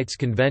Women's Rights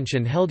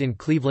Convention held in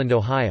Cleveland,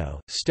 Ohio,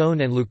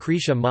 Stone and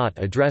Lucretia Mott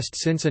addressed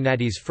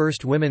Cincinnati's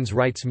first women's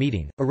rights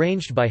meeting,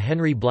 arranged by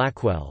Henry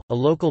Blackwell, a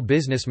local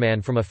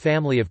businessman from a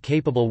family of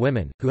capable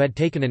women, who had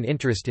taken an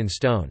interest in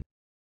Stone.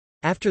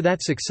 After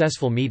that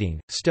successful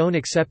meeting, Stone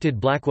accepted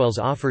Blackwell's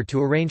offer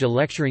to arrange a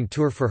lecturing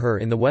tour for her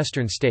in the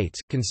western states,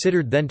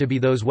 considered then to be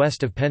those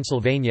west of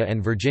Pennsylvania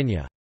and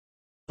Virginia.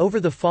 Over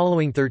the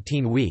following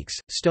 13 weeks,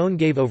 Stone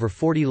gave over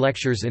 40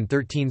 lectures in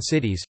 13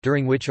 cities,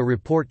 during which a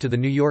report to the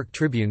New York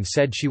Tribune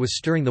said she was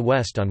stirring the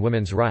West on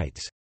women's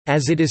rights,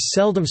 "as it is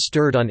seldom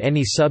stirred on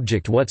any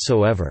subject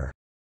whatsoever."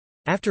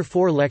 After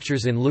 4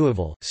 lectures in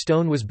Louisville,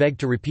 Stone was begged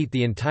to repeat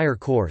the entire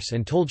course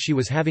and told she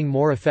was having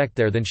more effect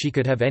there than she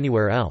could have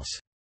anywhere else.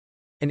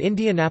 An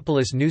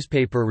Indianapolis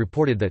newspaper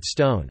reported that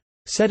Stone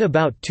set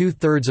about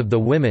 2/3 of the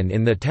women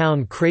in the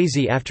town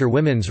crazy after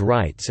women's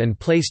rights and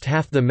placed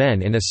half the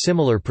men in a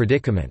similar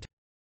predicament.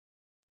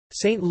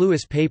 St.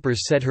 Louis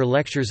papers said her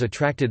lectures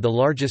attracted the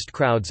largest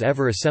crowds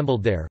ever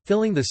assembled there,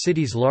 filling the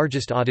city's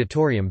largest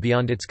auditorium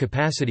beyond its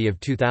capacity of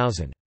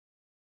 2,000.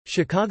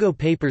 Chicago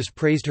papers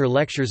praised her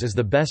lectures as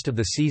the best of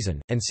the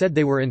season, and said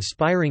they were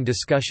inspiring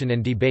discussion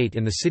and debate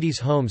in the city's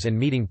homes and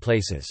meeting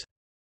places.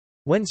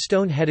 When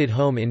Stone headed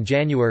home in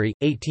January,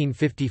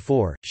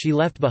 1854, she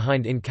left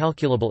behind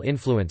incalculable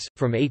influence.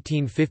 From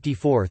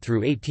 1854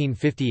 through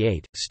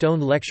 1858, Stone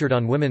lectured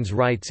on women's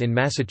rights in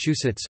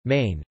Massachusetts,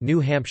 Maine,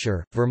 New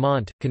Hampshire,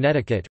 Vermont,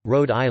 Connecticut,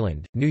 Rhode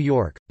Island, New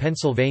York,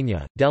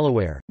 Pennsylvania,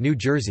 Delaware, New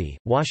Jersey,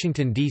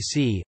 Washington,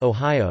 D.C.,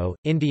 Ohio,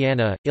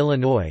 Indiana,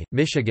 Illinois,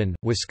 Michigan,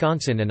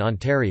 Wisconsin and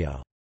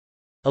Ontario.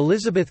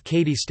 Elizabeth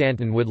Cady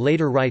Stanton would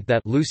later write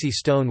that Lucy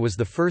Stone was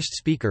the first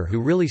speaker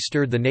who really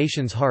stirred the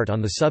nation's heart on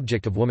the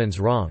subject of women's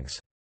wrongs.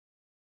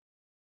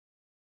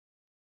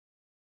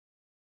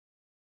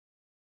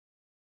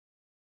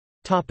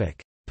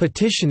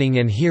 Petitioning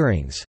and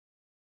hearings.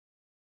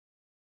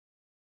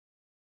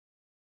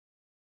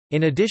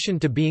 In addition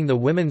to being the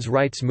women's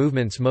rights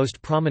movement's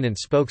most prominent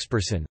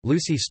spokesperson,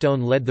 Lucy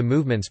Stone led the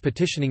movement's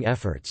petitioning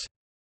efforts.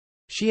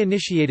 She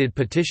initiated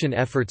petition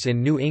efforts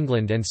in New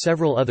England and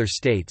several other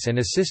states and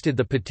assisted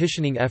the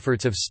petitioning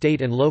efforts of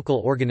state and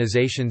local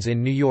organizations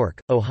in New York,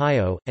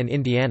 Ohio, and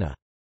Indiana.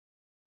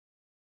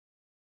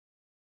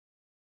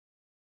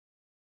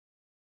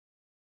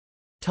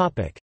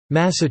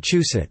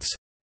 Massachusetts.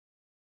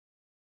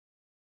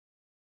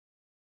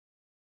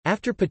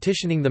 After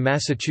petitioning the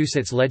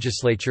Massachusetts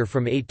legislature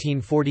from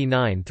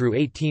 1849 through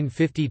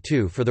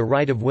 1852 for the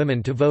right of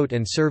women to vote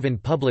and serve in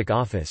public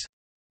office,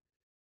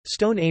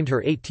 Stone aimed her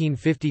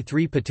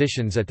 1853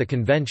 petitions at the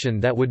convention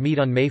that would meet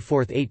on May 4,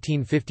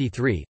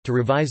 1853, to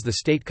revise the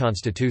state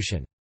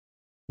constitution.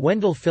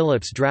 Wendell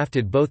Phillips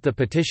drafted both the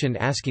petition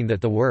asking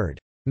that the word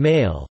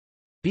 "male"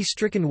 be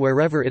stricken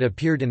wherever it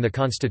appeared in the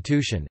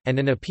Constitution, and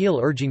an appeal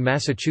urging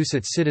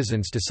Massachusetts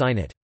citizens to sign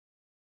it.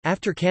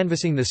 After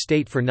canvassing the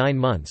state for 9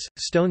 months,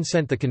 Stone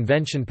sent the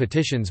convention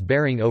petitions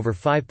bearing over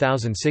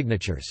 5,000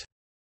 signatures.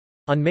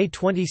 On May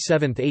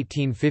 27,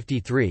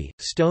 1853,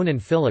 Stone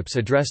and Phillips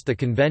addressed the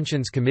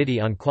convention's Committee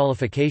on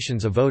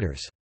Qualifications of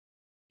Voters.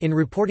 In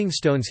reporting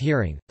Stone's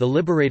hearing, the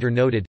Liberator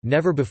noted,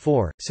 "Never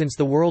before, since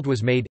the world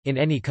was made, in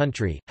any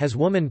country, has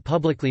woman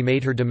publicly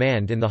made her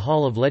demand in the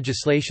hall of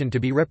legislation to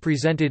be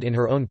represented in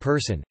her own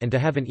person, and to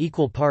have an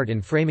equal part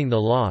in framing the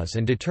laws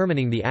and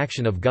determining the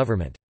action of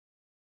government."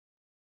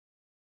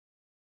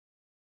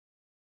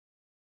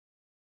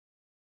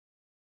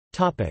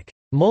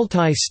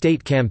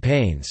 Multi-state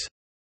campaigns.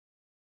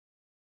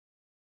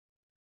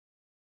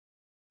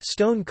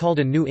 Stone called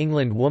a New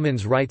England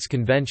Woman's Rights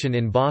Convention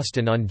in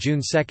Boston on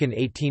June 2,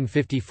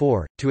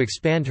 1854, to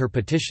expand her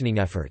petitioning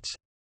efforts.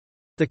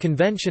 The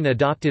convention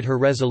adopted her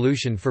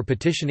resolution for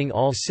petitioning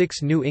all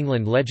 6 New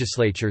England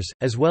legislatures,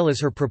 as well as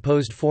her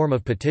proposed form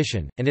of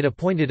petition, and it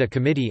appointed a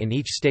committee in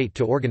each state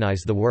to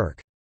organize the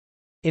work.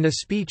 In a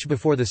speech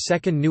before the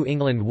Second New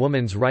England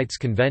Women's Rights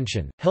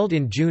Convention, held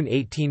in June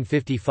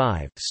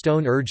 1855,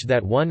 Stone urged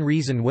that one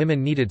reason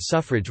women needed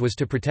suffrage was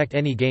to protect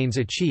any gains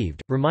achieved,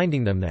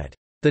 reminding them that,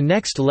 "the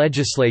next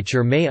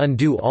legislature may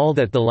undo all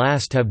that the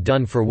last have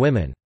done for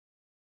women."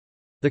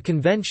 The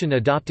convention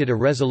adopted a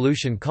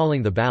resolution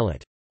calling the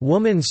ballot,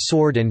 "Woman's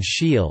Sword and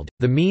Shield,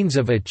 the means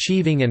of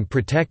achieving and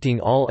protecting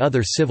all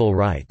other civil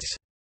rights,"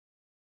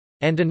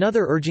 and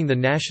another urging the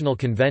National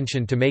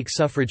Convention to make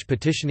suffrage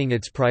petitioning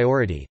its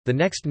priority. The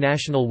next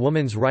National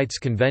Women's Rights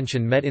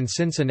Convention met in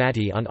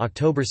Cincinnati on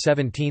October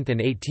 17 and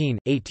 18,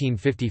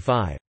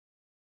 1855.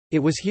 It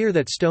was here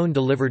that Stone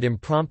delivered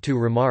impromptu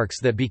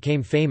remarks that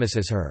became famous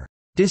as her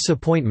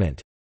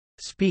 "disappointment"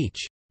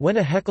 speech. When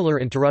a heckler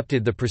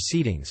interrupted the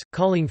proceedings,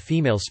 calling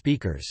female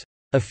speakers,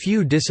 "a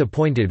few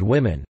disappointed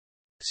women,"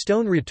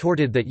 Stone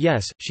retorted that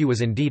yes, she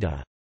was indeed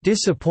a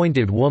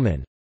disappointed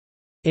woman.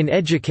 "In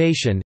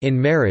education,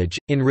 in marriage,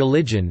 in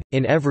religion,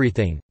 in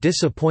everything,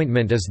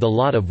 disappointment is the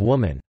lot of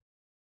woman.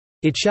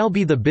 It shall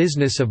be the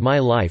business of my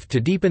life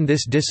to deepen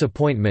this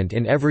disappointment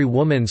in every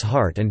woman's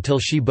heart until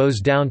she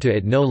bows down to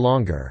it no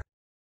longer."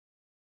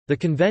 The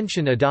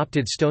convention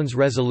adopted Stone's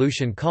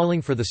resolution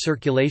calling for the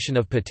circulation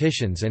of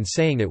petitions and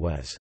saying it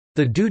was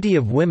the duty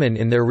of women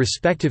in their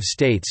respective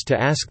states to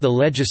ask the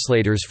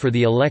legislators for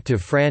the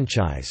elective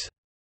franchise.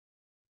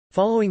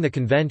 Following the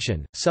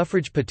convention,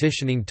 suffrage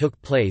petitioning took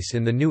place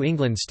in the New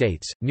England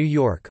states, New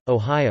York,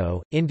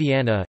 Ohio,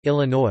 Indiana,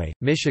 Illinois,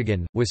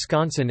 Michigan,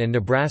 Wisconsin and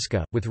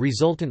Nebraska, with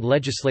resultant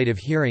legislative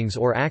hearings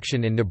or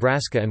action in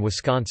Nebraska and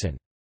Wisconsin.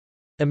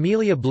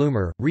 Amelia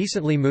Bloomer,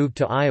 recently moved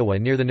to Iowa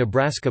near the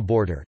Nebraska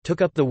border,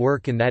 took up the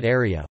work in that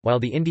area, while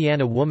the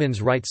Indiana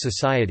Woman's Rights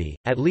Society,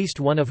 at least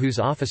one of whose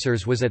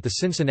officers was at the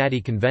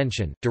Cincinnati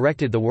Convention,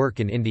 directed the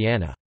work in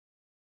Indiana.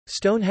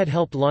 Stone had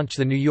helped launch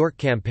the New York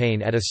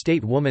campaign at a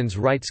state women's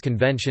rights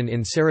convention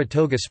in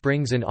Saratoga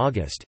Springs in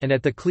August, and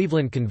at the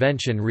Cleveland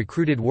Convention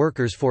recruited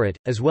workers for it,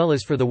 as well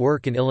as for the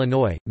work in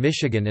Illinois,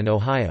 Michigan and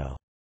Ohio.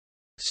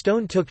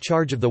 Stone took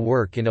charge of the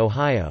work in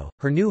Ohio,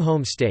 her new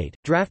home state,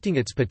 drafting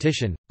its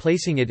petition,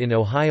 placing it in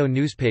Ohio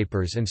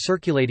newspapers and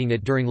circulating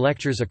it during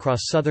lectures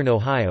across southern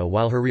Ohio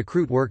while her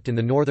recruit worked in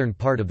the northern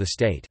part of the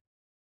state.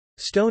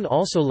 Stone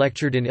also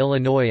lectured in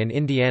Illinois and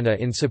Indiana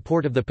in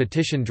support of the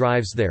petition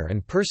drives there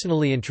and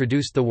personally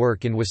introduced the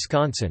work in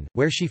Wisconsin,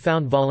 where she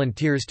found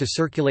volunteers to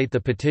circulate the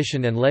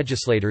petition and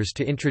legislators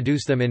to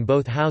introduce them in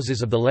both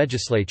houses of the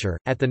legislature.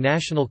 At the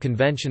National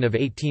Convention of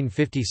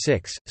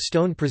 1856,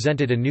 Stone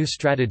presented a new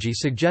strategy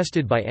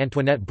suggested by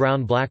Antoinette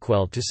Brown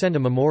Blackwell to send a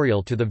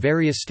memorial to the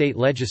various state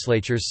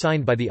legislatures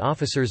signed by the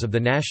officers of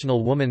the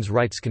National Woman's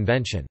Rights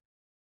Convention.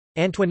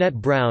 Antoinette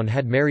Brown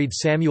had married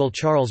Samuel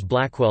Charles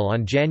Blackwell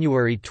on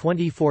January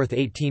 24,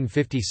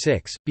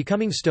 1856,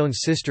 becoming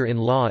Stone's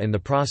sister-in-law in the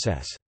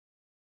process.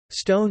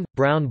 Stone,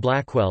 Brown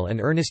Blackwell and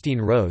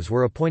Ernestine Rose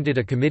were appointed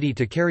a committee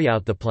to carry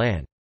out the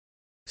plan.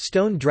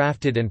 Stone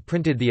drafted and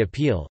printed the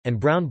appeal, and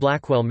Brown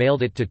Blackwell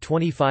mailed it to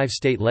 25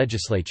 state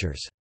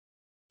legislatures.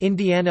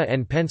 Indiana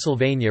and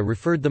Pennsylvania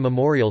referred the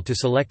memorial to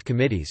select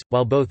committees,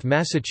 while both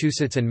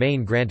Massachusetts and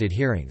Maine granted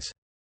hearings.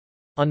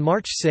 On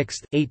March 6,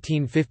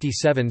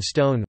 1857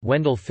 Stone,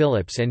 Wendell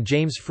Phillips and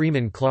James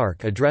Freeman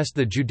Clark addressed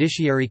the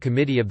Judiciary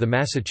Committee of the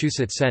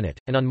Massachusetts Senate,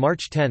 and on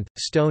March 10,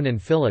 Stone and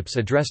Phillips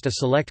addressed a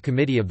select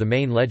committee of the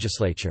Maine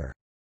legislature.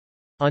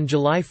 On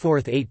July 4,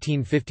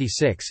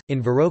 1856,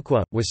 in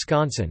Viroqua,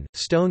 Wisconsin,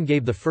 Stone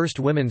gave the first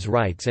women's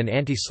rights and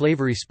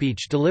anti-slavery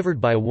speech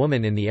delivered by a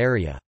woman in the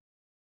area.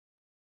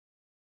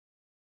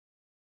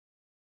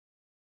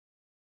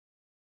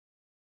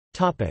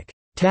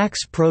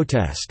 Tax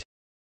protest.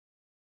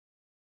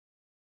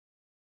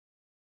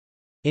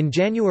 In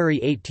January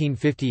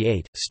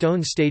 1858,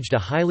 Stone staged a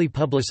highly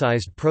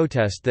publicized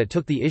protest that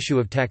took the issue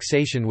of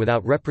taxation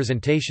without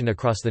representation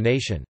across the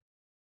nation.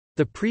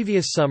 The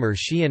previous summer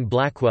she and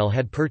Blackwell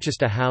had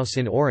purchased a house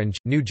in Orange,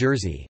 New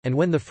Jersey, and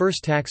when the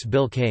first tax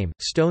bill came,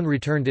 Stone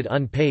returned it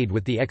unpaid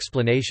with the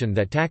explanation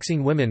that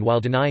taxing women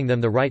while denying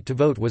them the right to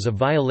vote was a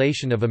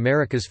violation of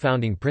America's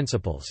founding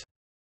principles.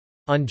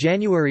 On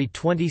January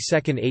 22,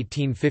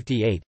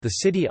 1858, the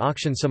city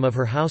auctioned some of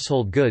her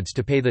household goods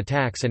to pay the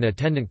tax and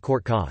attendant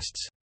court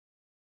costs.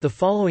 The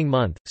following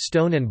month,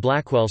 Stone and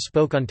Blackwell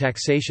spoke on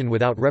taxation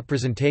without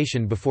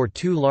representation before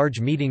two large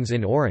meetings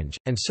in Orange,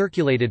 and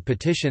circulated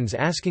petitions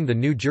asking the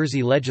New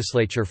Jersey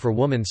legislature for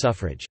woman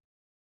suffrage.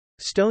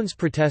 Stone's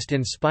protest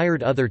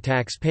inspired other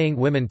tax-paying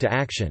women to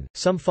action.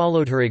 Some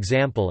followed her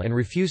example and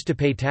refused to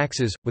pay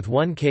taxes, with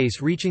one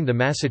case reaching the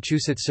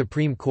Massachusetts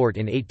Supreme Court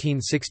in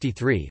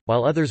 1863,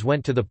 while others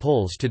went to the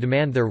polls to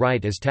demand their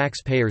right as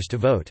taxpayers to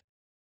vote.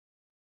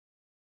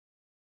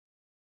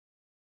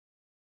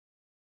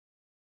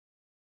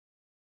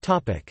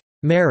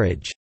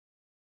 Marriage.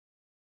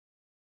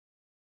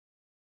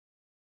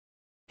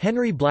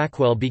 Henry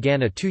Blackwell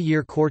began a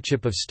 2-year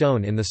courtship of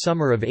Stone in the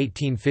summer of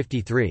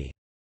 1853.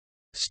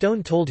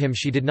 Stone told him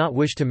she did not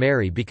wish to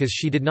marry because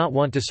she did not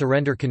want to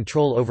surrender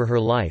control over her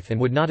life and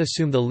would not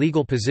assume the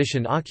legal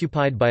position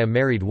occupied by a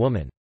married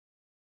woman.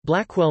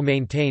 Blackwell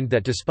maintained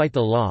that despite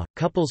the law,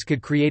 couples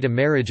could create a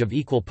marriage of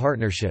equal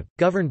partnership,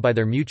 governed by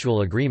their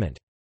mutual agreement.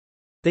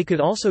 They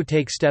could also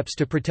take steps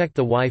to protect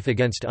the wife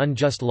against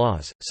unjust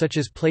laws, such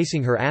as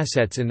placing her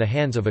assets in the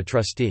hands of a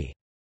trustee.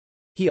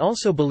 He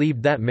also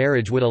believed that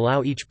marriage would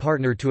allow each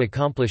partner to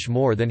accomplish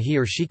more than he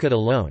or she could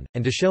alone,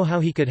 and to show how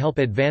he could help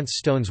advance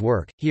Stone's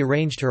work, he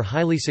arranged her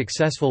highly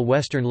successful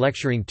Western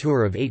lecturing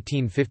tour of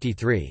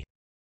 1853.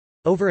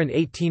 Over an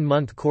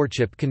 18-month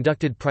courtship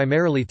conducted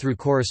primarily through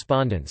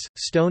correspondence,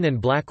 Stone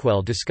and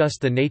Blackwell discussed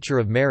the nature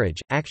of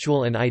marriage,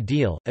 actual and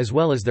ideal, as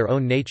well as their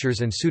own natures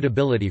and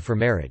suitability for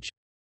marriage.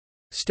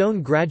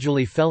 Stone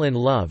gradually fell in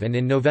love and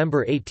in November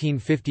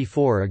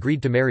 1854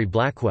 agreed to marry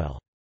Blackwell.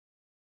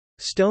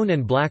 Stone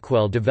and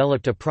Blackwell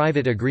developed a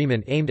private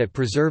agreement aimed at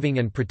preserving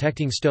and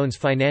protecting Stone's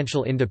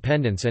financial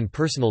independence and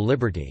personal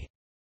liberty.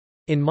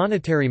 In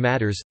monetary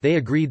matters, they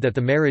agreed that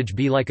the marriage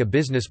be like a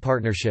business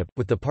partnership,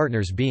 with the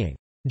partners being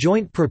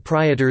joint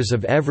proprietors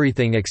of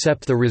everything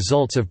except the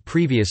results of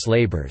previous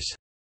labors.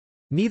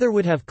 Neither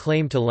would have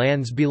claim to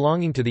lands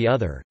belonging to the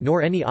other,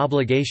 nor any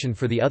obligation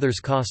for the other's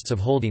costs of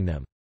holding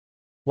them.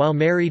 While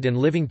married and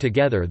living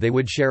together they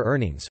would share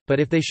earnings, but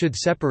if they should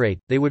separate,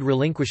 they would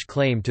relinquish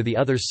claim to the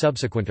other's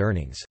subsequent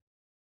earnings.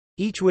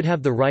 Each would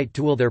have the right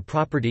to will their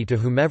property to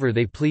whomever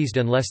they pleased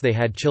unless they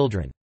had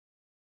children.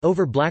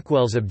 Over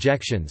Blackwell's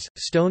objections,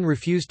 Stone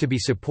refused to be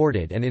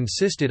supported and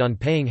insisted on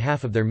paying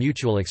half of their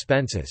mutual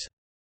expenses.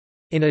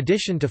 In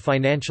addition to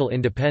financial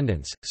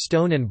independence,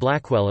 Stone and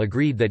Blackwell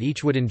agreed that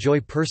each would enjoy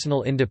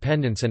personal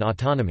independence and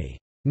autonomy.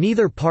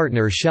 Neither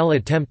partner shall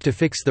attempt to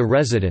fix the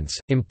residence,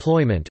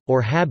 employment,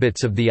 or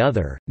habits of the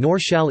other, nor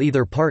shall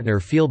either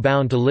partner feel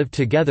bound to live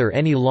together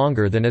any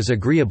longer than is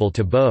agreeable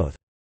to both.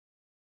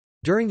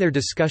 During their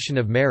discussion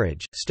of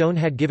marriage, Stone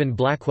had given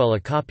Blackwell a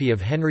copy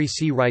of Henry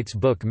C. Wright's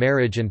book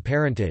Marriage and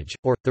Parentage,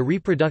 or, The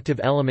Reproductive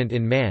Element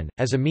in Man,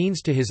 as a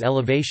means to his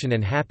elevation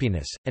and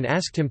happiness, and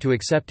asked him to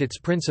accept its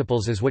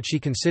principles as what she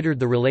considered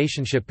the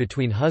relationship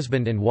between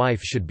husband and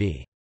wife should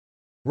be.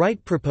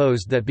 Wright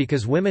proposed that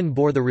because women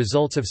bore the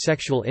results of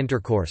sexual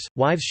intercourse,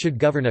 wives should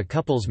govern a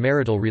couple's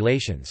marital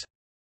relations.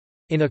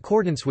 In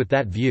accordance with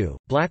that view,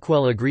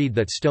 Blackwell agreed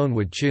that Stone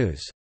would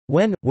choose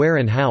when, where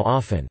and how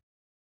often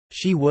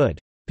she would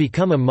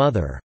become a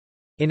mother.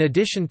 In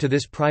addition to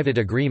this private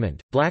agreement,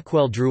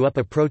 Blackwell drew up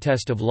a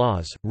protest of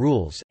laws,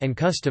 rules, and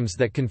customs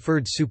that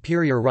conferred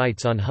superior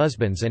rights on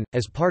husbands and,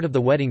 as part of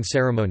the wedding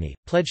ceremony,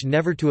 pledged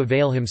never to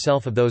avail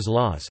himself of those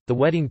laws. The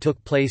wedding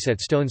took place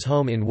at Stone's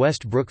home in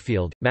West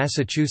Brookfield,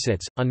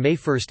 Massachusetts, on May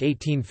 1,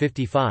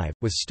 1855,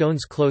 with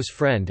Stone's close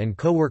friend and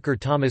co-worker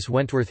Thomas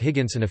Wentworth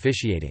Higginson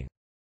officiating.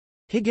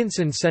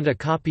 Higginson sent a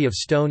copy of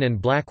Stone and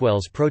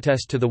Blackwell's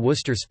protest to the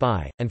Worcester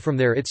Spy, and from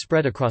there it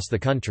spread across the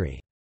country.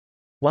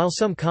 While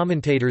some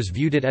commentators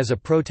viewed it as a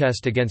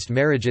protest against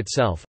marriage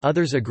itself,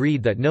 others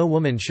agreed that no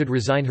woman should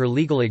resign her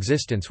legal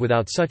existence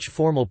without such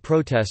formal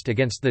protest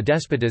against the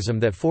despotism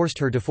that forced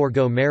her to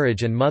forego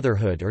marriage and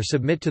motherhood or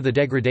submit to the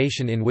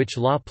degradation in which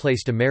law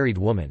placed a married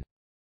woman.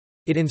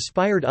 It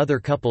inspired other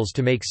couples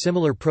to make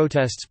similar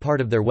protests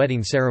part of their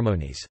wedding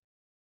ceremonies.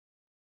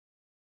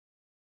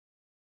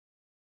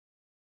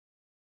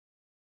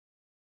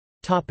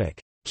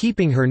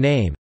 Keeping her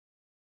name.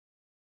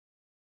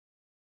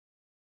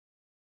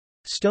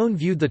 Stone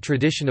viewed the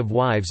tradition of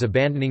wives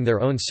abandoning their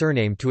own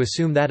surname to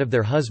assume that of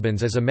their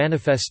husbands as a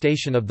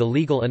manifestation of the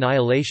legal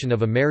annihilation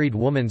of a married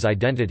woman's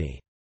identity.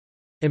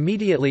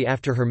 Immediately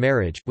after her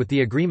marriage, with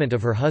the agreement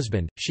of her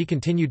husband, she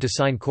continued to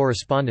sign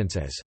correspondence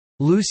as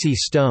Lucy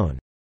Stone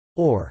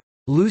or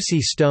Lucy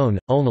Stone,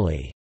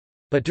 only.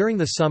 But during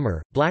the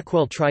summer,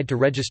 Blackwell tried to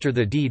register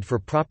the deed for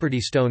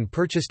property Stone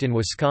purchased in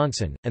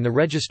Wisconsin, and the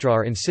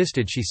registrar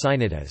insisted she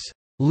sign it as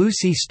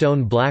Lucy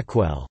Stone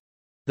Blackwell.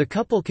 The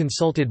couple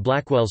consulted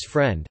Blackwell's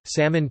friend,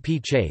 Salmon P.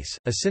 Chase,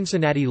 a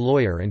Cincinnati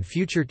lawyer and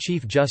future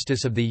Chief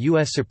Justice of the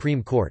U.S.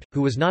 Supreme Court,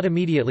 who was not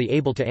immediately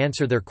able to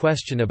answer their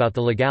question about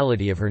the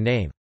legality of her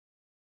name.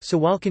 So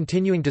while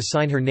continuing to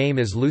sign her name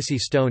as Lucy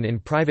Stone in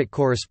private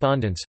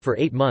correspondence, for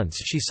 8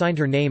 months she signed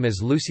her name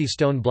as Lucy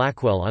Stone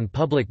Blackwell on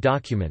public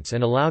documents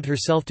and allowed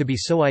herself to be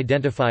so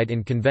identified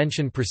in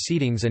convention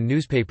proceedings and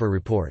newspaper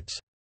reports.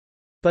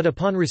 But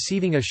upon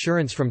receiving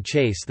assurance from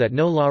Chase that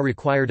no law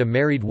required a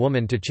married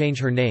woman to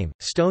change her name,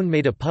 Stone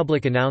made a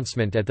public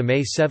announcement at the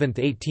May 7,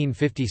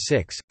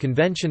 1856,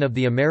 convention of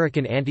the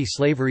American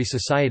Anti-Slavery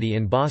Society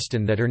in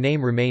Boston that her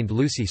name remained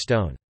Lucy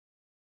Stone.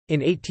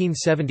 In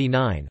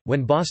 1879,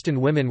 when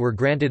Boston women were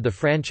granted the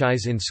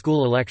franchise in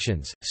school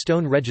elections,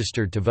 Stone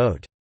registered to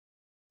vote.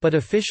 But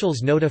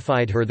officials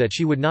notified her that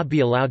she would not be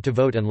allowed to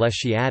vote unless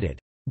she added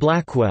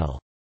Blackwell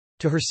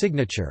to her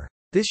signature.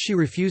 This she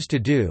refused to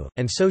do,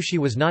 and so she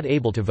was not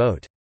able to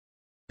vote.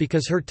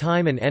 Because her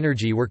time and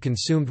energy were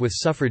consumed with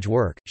suffrage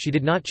work, she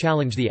did not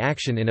challenge the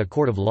action in a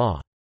court of law.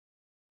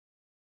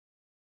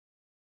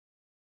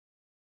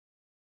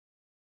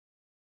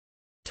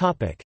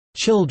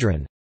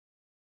 Children.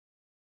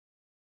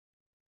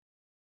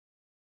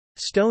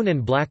 Stone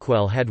and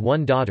Blackwell had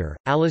one daughter,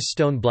 Alice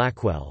Stone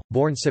Blackwell,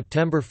 born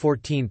September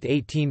 14,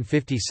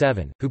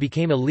 1857, who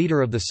became a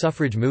leader of the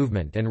suffrage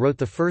movement and wrote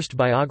the first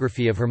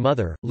biography of her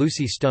mother,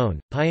 Lucy Stone,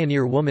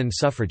 pioneer woman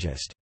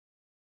suffragist.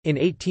 In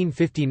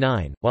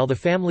 1859, while the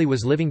family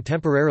was living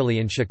temporarily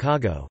in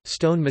Chicago,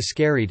 Stone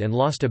miscarried and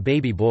lost a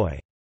baby boy.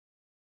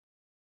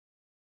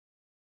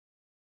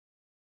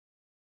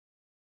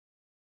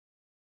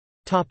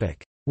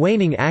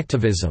 Waning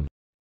activism.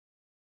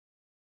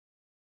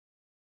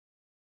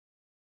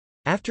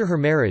 After her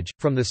marriage,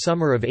 from the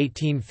summer of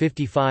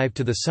 1855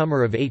 to the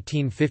summer of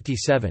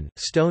 1857,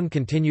 Stone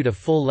continued a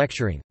full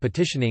lecturing,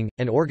 petitioning,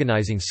 and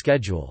organizing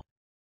schedule.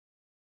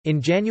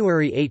 In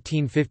January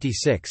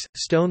 1856,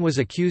 Stone was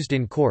accused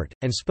in court,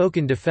 and spoke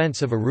in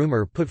defense of a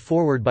rumor put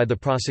forward by the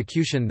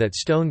prosecution that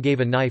Stone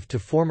gave a knife to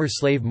former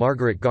slave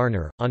Margaret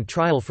Garner, on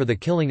trial for the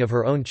killing of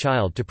her own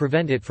child to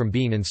prevent it from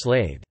being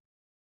enslaved.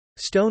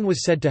 Stone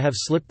was said to have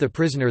slipped the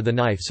prisoner the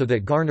knife so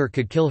that Garner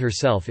could kill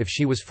herself if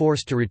she was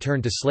forced to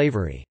return to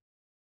slavery.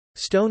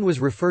 Stone was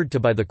referred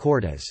to by the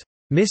court as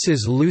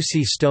Mrs.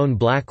 Lucy Stone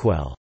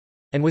Blackwell,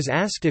 and was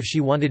asked if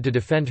she wanted to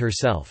defend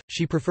herself.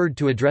 She preferred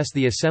to address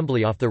the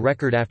assembly off the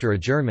record after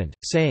adjournment,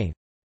 saying,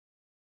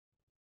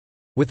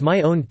 "With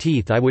my own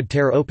teeth I would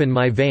tear open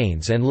my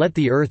veins and let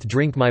the earth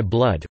drink my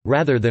blood,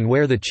 rather than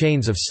wear the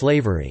chains of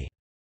slavery.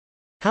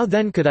 How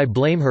then could I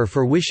blame her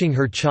for wishing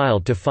her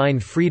child to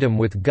find freedom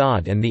with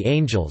God and the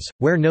angels,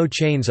 where no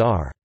chains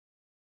are?"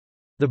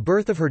 The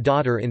birth of her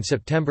daughter in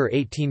September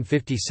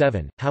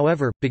 1857,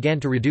 however, began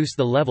to reduce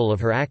the level of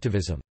her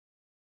activism.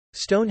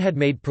 Stone had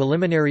made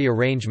preliminary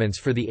arrangements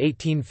for the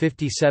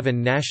 1857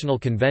 National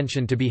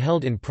Convention to be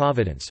held in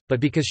Providence,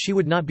 but because she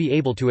would not be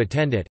able to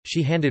attend it,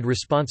 she handed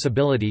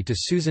responsibility to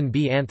Susan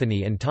B.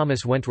 Anthony and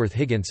Thomas Wentworth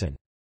Higginson.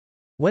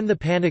 When the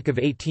Panic of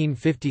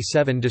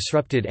 1857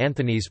 disrupted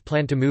Anthony's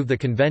plan to move the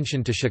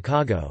convention to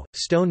Chicago,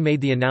 Stone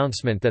made the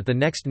announcement that the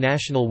next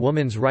National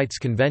Women's Rights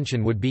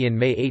Convention would be in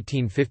May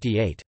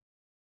 1858.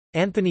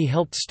 Anthony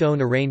helped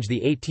Stone arrange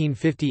the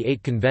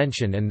 1858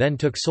 convention and then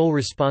took sole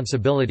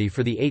responsibility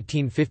for the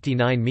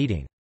 1859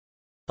 meeting.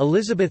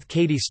 Elizabeth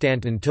Cady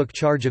Stanton took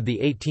charge of the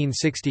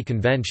 1860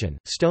 convention.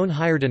 Stone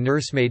hired a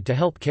nursemaid to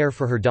help care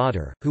for her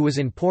daughter, who was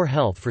in poor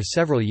health for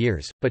several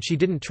years, but she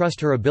didn't trust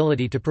her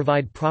ability to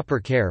provide proper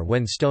care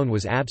when Stone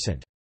was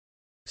absent.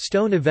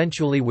 Stone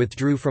eventually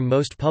withdrew from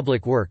most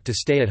public work to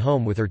stay at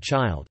home with her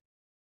child.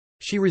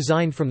 She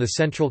resigned from the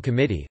Central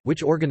Committee,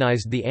 which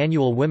organized the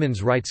annual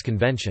women's rights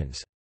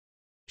conventions.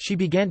 She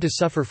began to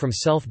suffer from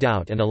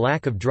self-doubt and a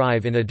lack of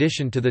drive in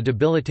addition to the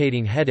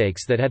debilitating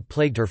headaches that had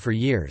plagued her for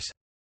years.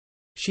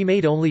 She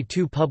made only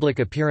 2 public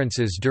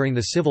appearances during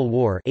the Civil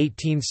War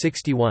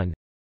 1861,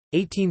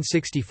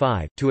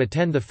 1865, to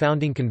attend the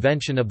founding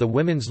convention of the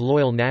Women's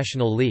Loyal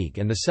National League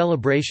and the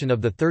celebration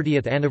of the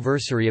 30th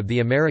anniversary of the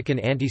American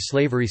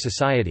Anti-Slavery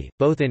Society,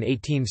 both in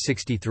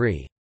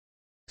 1863.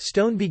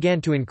 Stone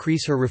began to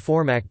increase her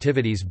reform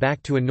activities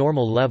back to a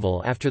normal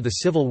level after the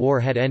Civil War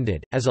had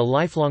ended. As a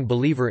lifelong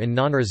believer in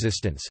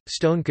non-resistance,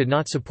 Stone could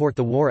not support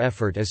the war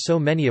effort as so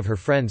many of her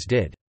friends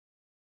did.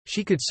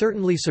 She could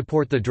certainly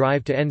support the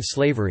drive to end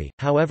slavery,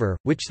 however,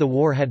 which the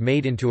war had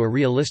made into a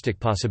realistic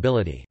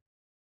possibility.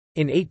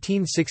 In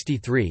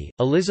 1863,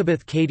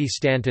 Elizabeth Cady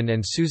Stanton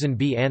and Susan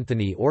B.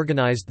 Anthony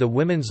organized the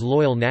Women's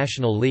Loyal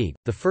National League,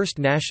 the first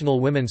national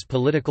women's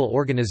political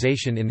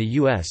organization in the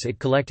U.S. It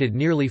collected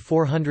nearly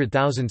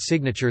 400,000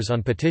 signatures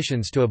on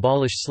petitions to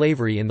abolish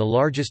slavery in the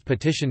largest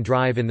petition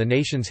drive in the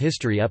nation's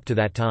history up to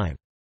that time.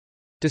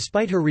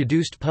 Despite her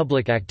reduced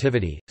public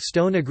activity,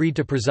 Stone agreed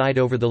to preside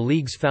over the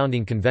League's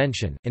founding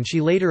convention, and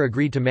she later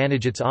agreed to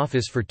manage its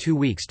office for 2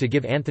 weeks to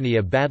give Anthony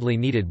a badly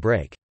needed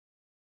break.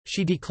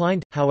 She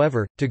declined,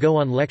 however, to go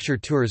on lecture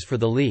tours for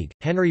the League.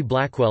 Henry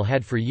Blackwell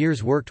had for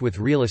years worked with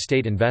real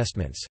estate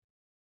investments.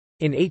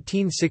 In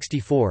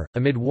 1864,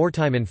 amid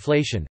wartime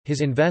inflation,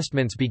 his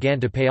investments began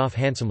to pay off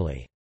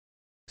handsomely.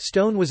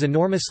 Stone was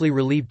enormously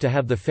relieved to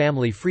have the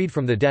family freed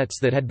from the debts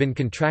that had been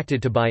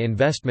contracted to buy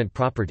investment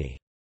property.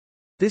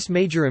 This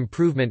major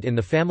improvement in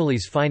the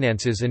family's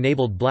finances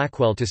enabled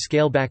Blackwell to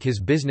scale back his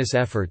business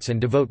efforts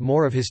and devote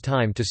more of his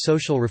time to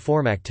social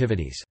reform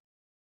activities.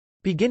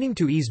 Beginning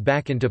to ease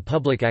back into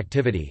public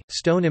activity,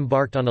 Stone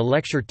embarked on a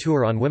lecture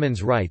tour on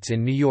women's rights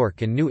in New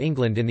York and New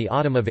England in the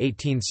autumn of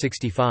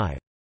 1865.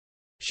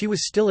 She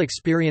was still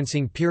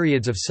experiencing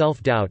periods of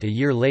self-doubt a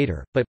year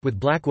later, but, with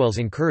Blackwell's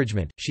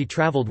encouragement, she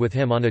traveled with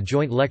him on a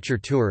joint lecture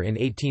tour in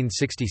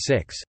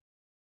 1866.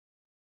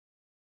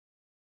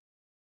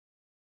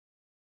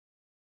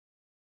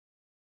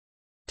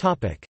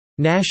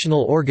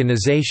 National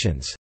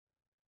organizations.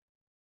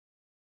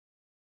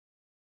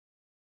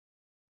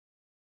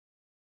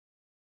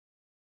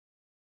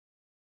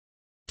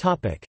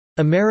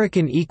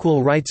 American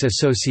Equal Rights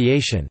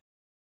Association.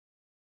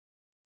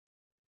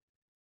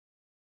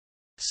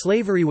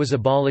 Slavery was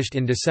abolished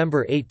in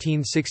December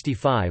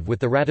 1865 with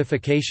the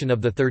ratification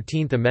of the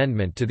 13th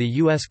Amendment to the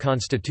U.S.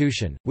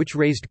 Constitution, which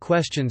raised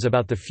questions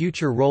about the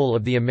future role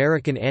of the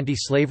American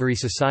Anti-Slavery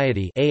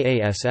Society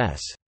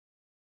 (AASS).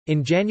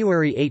 In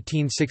January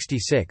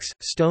 1866,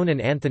 Stone and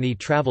Anthony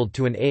traveled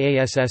to an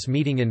AASS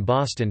meeting in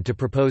Boston to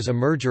propose a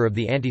merger of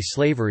the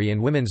anti-slavery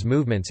and women's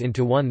movements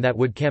into one that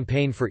would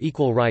campaign for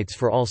equal rights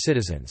for all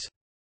citizens.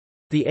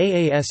 The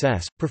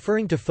AASS,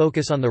 preferring to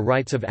focus on the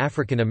rights of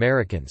African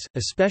Americans,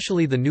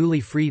 especially the newly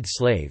freed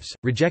slaves,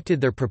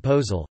 rejected their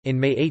proposal. In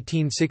May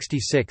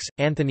 1866,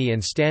 Anthony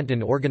and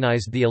Stanton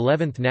organized the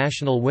 11th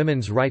National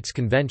Women's Rights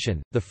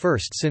Convention, the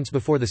first since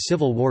before the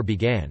Civil War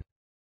began.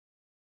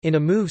 In a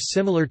move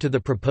similar to the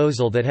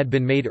proposal that had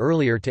been made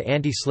earlier to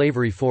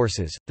anti-slavery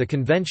forces, the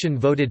convention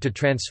voted to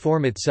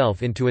transform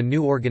itself into a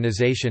new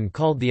organization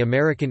called the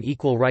American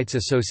Equal Rights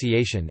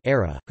Association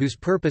 (ARA), whose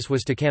purpose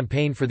was to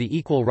campaign for the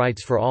equal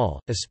rights for all,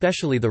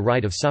 especially the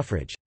right of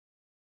suffrage.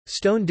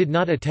 Stone did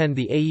not attend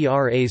the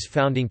AERA's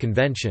founding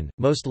convention,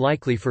 most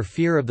likely for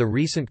fear of the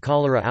recent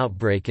cholera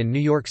outbreak in New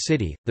York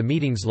City, the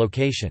meeting's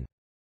location.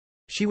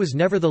 She was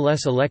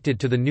nevertheless elected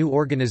to the new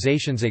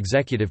organization's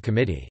executive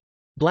committee.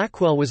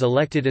 Blackwell was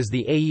elected as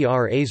the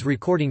AERA's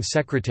recording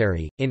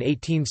secretary. In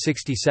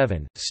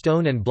 1867,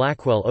 Stone and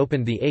Blackwell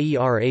opened the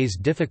AERA's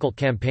difficult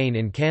campaign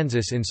in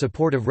Kansas in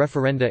support of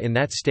referenda in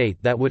that state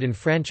that would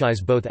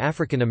enfranchise both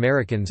African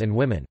Americans and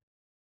women.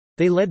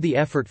 They led the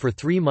effort for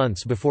 3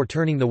 months before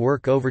turning the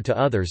work over to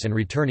others and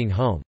returning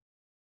home.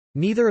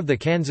 Neither of the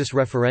Kansas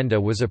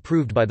referenda was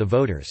approved by the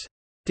voters.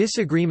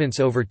 Disagreements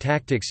over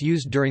tactics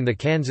used during the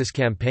Kansas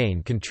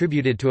campaign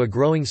contributed to a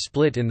growing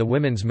split in the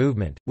women's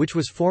movement, which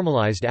was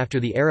formalized after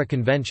the ARA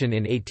convention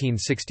in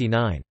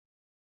 1869.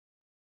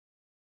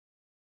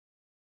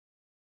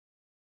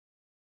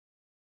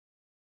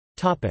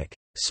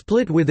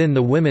 Split within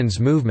the women's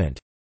movement.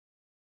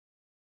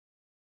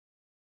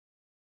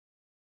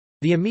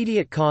 The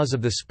immediate cause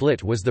of the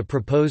split was the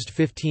proposed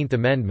 15th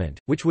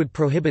Amendment, which would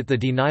prohibit the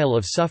denial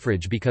of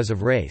suffrage because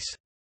of race.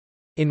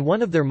 In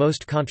one of their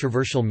most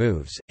controversial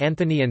moves,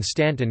 Anthony and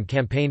Stanton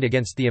campaigned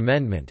against the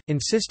amendment,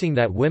 insisting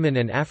that women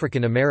and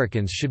African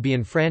Americans should be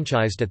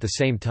enfranchised at the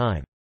same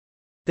time.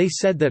 They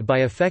said that by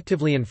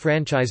effectively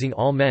enfranchising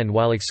all men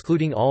while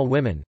excluding all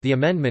women, the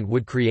amendment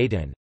would create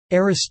an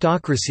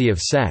aristocracy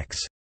of sex.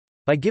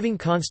 By giving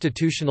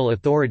constitutional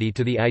authority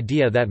to the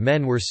idea that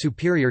men were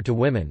superior to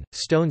women,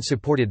 Stone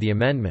supported the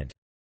amendment.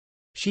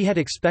 She had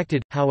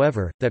expected,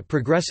 however, that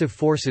progressive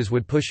forces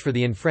would push for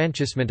the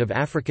enfranchisement of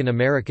African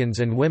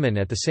Americans and women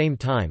at the same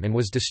time and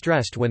was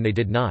distressed when they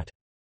did not.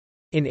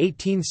 In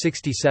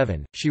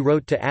 1867, she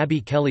wrote to Abby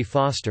Kelly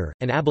Foster,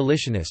 an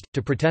abolitionist,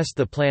 to protest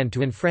the plan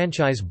to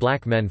enfranchise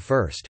black men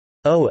first.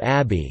 "Oh,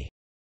 Abby,"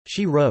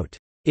 she wrote,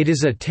 "it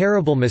is a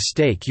terrible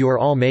mistake you are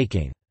all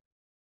making.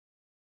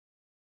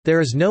 There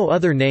is no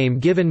other name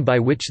given by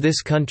which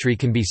this country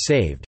can be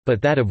saved,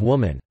 but that of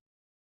woman."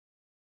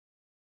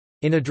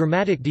 In a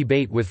dramatic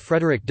debate with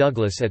Frederick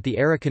Douglass at the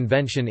ARA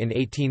convention in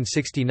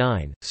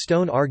 1869,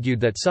 Stone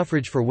argued that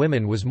suffrage for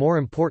women was more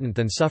important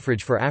than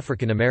suffrage for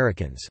African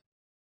Americans.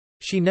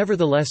 She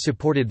nevertheless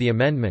supported the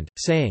amendment,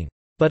 saying,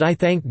 "But I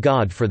thank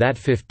God for that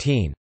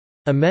 15th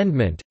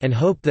Amendment, and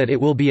hope that it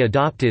will be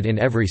adopted in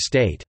every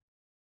state.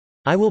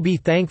 I will be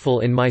thankful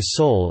in my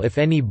soul if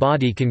any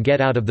body can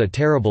get out of the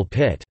terrible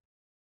pit.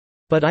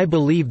 But I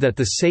believe that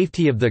the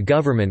safety of the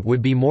government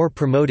would be more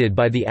promoted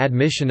by the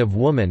admission of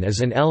woman as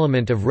an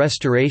element of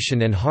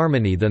restoration and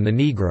harmony than the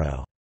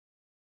Negro."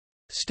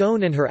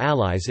 Stone and her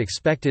allies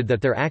expected that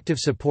their active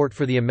support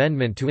for the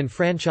amendment to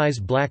enfranchise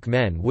black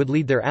men would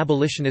lead their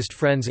abolitionist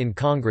friends in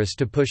Congress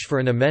to push for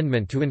an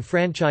amendment to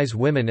enfranchise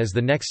women as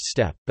the next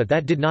step, but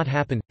that did not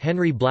happen.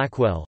 Henry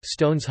Blackwell,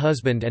 Stone's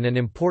husband and an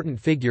important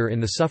figure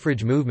in the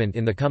suffrage movement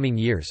in the coming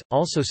years,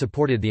 also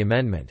supported the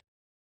amendment.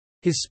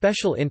 His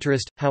special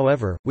interest,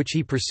 however, which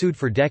he pursued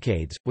for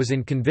decades, was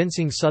in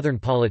convincing Southern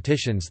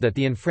politicians that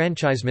the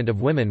enfranchisement of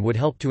women would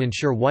help to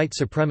ensure white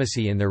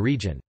supremacy in their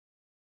region.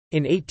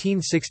 In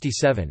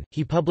 1867,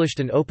 he published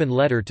an open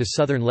letter to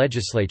Southern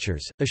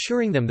legislatures,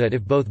 assuring them that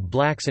if both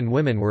blacks and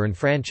women were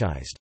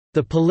enfranchised,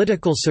 "the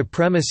political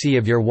supremacy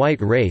of your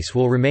white race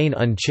will remain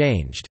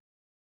unchanged,"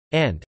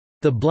 and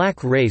 "the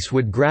black race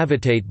would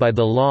gravitate by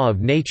the law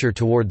of nature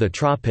toward the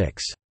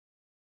tropics."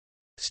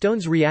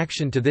 Stone's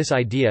reaction to this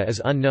idea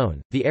is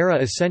unknown. The era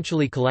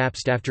essentially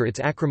collapsed after its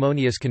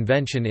acrimonious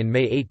convention in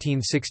May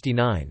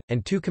 1869,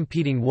 and two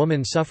competing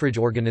woman suffrage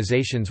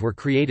organizations were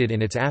created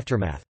in its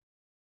aftermath.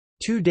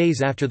 2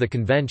 days after the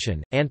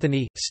convention,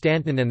 Anthony,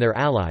 Stanton and their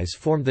allies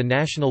formed the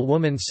National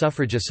Woman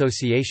Suffrage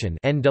Association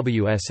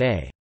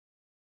 (NWSA).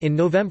 In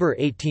November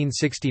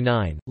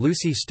 1869,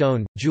 Lucy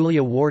Stone,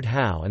 Julia Ward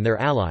Howe and their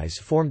allies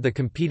formed the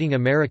competing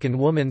American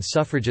Woman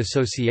Suffrage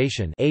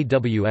Association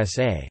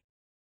 (AWSA).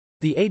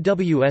 The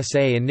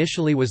AWSA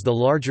initially was the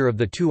larger of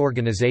the two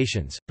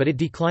organizations, but it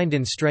declined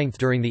in strength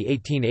during the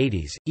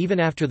 1880s. Even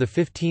after the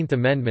 15th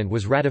Amendment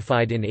was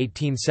ratified in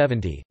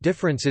 1870,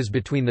 differences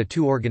between the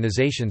two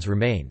organizations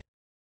remained.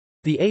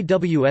 The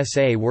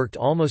AWSA worked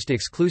almost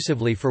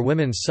exclusively for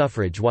women's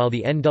suffrage, while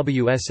the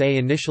NWSA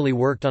initially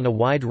worked on a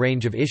wide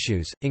range of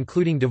issues,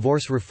 including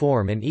divorce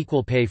reform and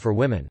equal pay for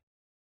women.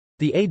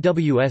 The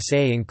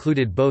AWSA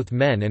included both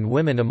men and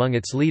women among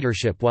its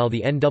leadership, while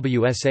the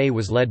NWSA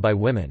was led by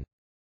women.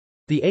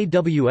 The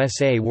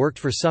AWSA worked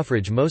for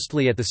suffrage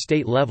mostly at the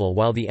state level,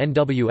 while the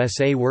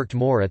NWSA worked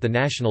more at the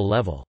national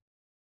level.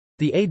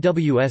 The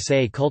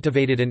AWSA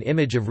cultivated an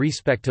image of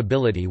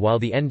respectability, while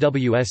the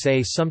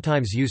NWSA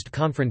sometimes used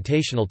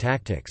confrontational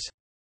tactics.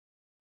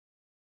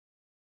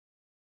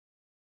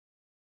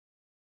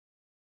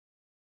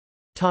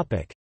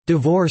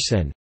 Divorce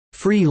and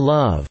free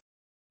love.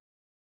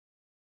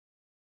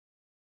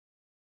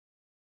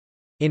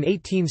 In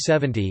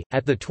 1870,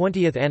 at the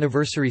 20th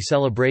anniversary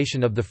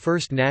celebration of the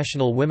First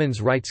National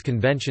Women's Rights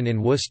Convention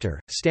in Worcester,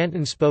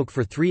 Stanton spoke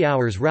for 3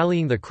 hours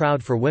rallying the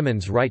crowd for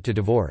women's right to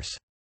divorce.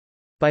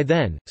 By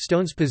then,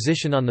 Stone's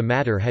position on the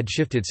matter had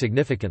shifted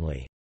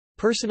significantly.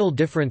 Personal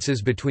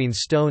differences between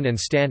Stone and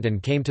Stanton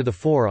came to the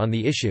fore on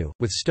the issue,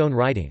 with Stone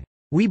writing,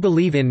 "We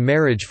believe in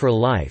marriage for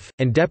life,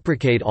 and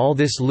deprecate all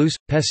this loose,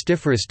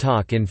 pestiferous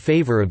talk in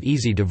favor of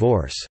easy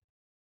divorce."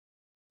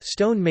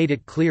 Stone made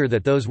it clear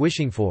that those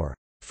wishing for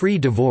free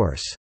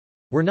divorce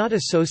were not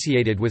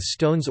associated with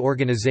Stone's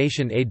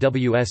organization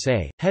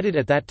AWSA, headed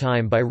at that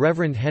time by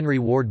Reverend Henry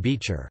Ward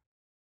Beecher.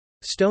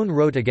 Stone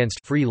wrote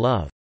against free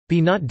love,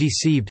 "Be not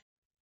deceived.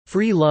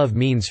 Free love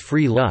means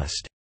free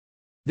lust."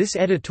 This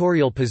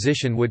editorial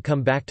position would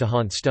come back to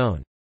haunt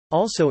Stone.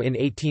 Also in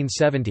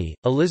 1870,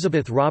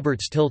 Elizabeth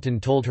Roberts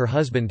Tilton told her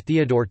husband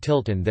Theodore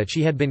Tilton that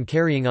she had been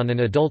carrying on an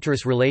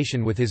adulterous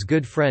relation with his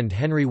good friend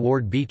Henry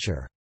Ward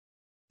Beecher.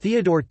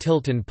 Theodore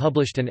Tilton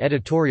published an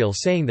editorial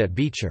saying that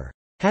Beecher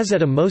has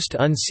at a most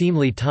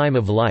unseemly time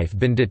of life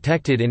been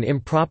detected in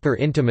improper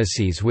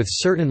intimacies with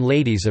certain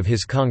ladies of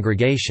his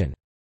congregation.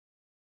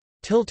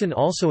 Tilton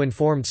also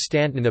informed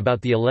Stanton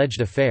about the alleged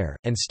affair,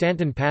 and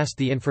Stanton passed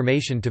the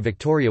information to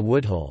Victoria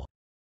Woodhull.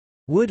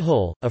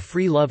 Woodhull, a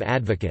free love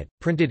advocate,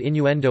 printed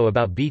innuendo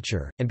about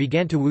Beecher, and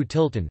began to woo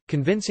Tilton,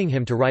 convincing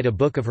him to write a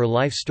book of her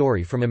life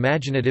story from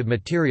imaginative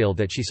material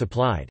that she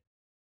supplied.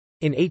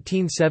 In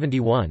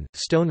 1871,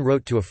 Stone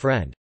wrote to a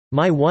friend,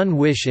 "My one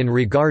wish in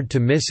regard to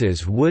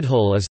Mrs.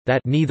 Woodhull is,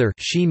 that neither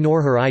she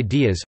nor her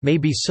ideas may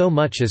be so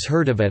much as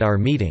heard of at our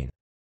meeting."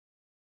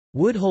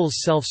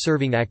 Woodhull's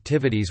self-serving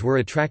activities were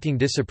attracting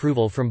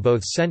disapproval from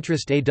both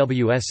centrist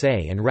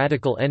AWSA and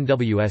radical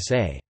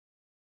NWSA.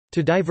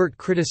 To divert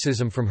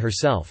criticism from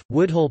herself,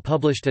 Woodhull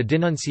published a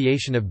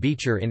denunciation of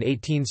Beecher in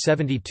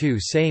 1872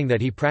 saying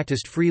that he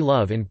practiced free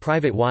love in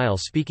private while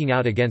speaking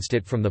out against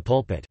it from the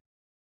pulpit.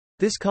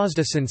 This caused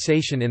a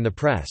sensation in the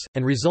press,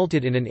 and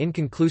resulted in an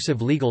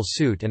inconclusive legal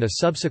suit and a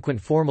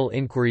subsequent formal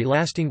inquiry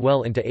lasting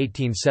well into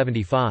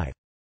 1875.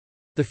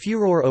 The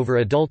furor over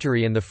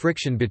adultery and the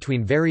friction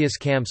between various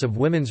camps of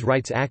women's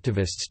rights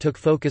activists took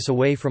focus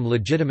away from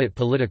legitimate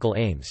political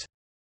aims.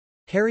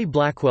 Harry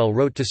Blackwell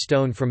wrote to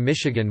Stone from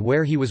Michigan,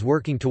 where he was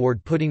working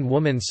toward putting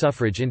woman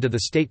suffrage into the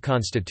state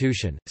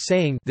constitution,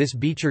 saying, "This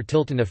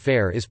Beecher-Tilton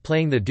affair is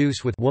playing the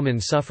deuce with woman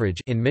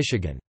suffrage in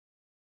Michigan.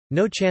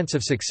 No chance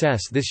of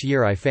success this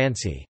year, I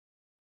fancy."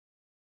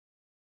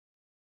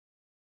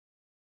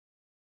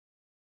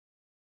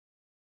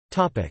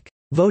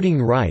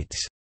 Voting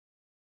rights.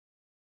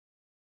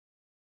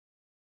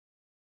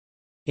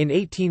 In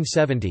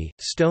 1870,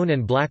 Stone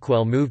and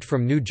Blackwell moved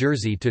from New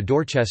Jersey to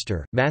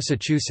Dorchester,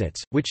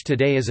 Massachusetts, which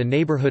today is a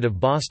neighborhood of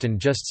Boston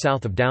just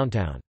south of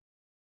downtown.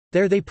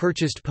 There they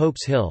purchased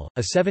Pope's Hill,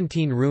 a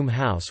 17-room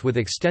house with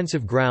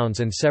extensive grounds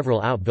and several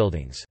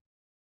outbuildings.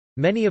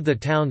 Many of the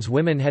town's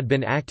women had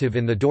been active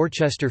in the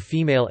Dorchester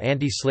Female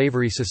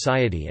Anti-Slavery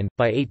Society and,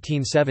 by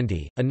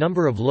 1870, a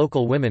number of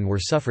local women were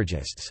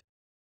suffragists.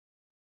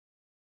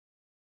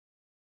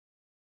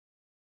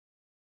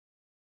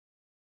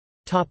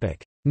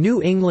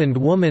 New England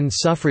Woman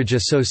Suffrage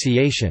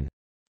Association.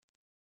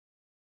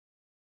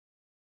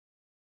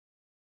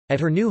 At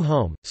her new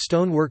home,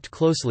 Stone worked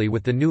closely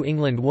with the New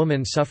England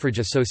Woman Suffrage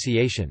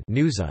Association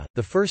 (NUSA),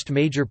 the first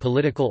major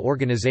political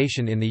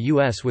organization in the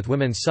U.S. with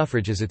women's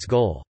suffrage as its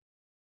goal.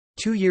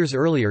 2 years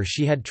earlier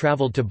she had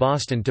traveled to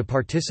Boston to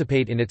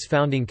participate in its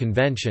founding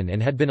convention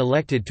and had been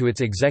elected to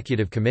its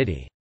executive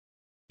committee.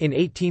 In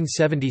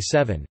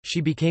 1877,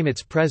 she became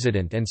its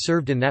president and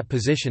served in that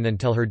position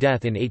until her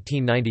death in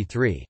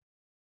 1893.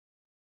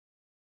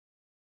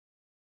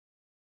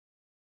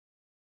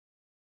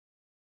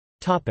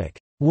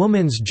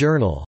 Woman's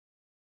Journal.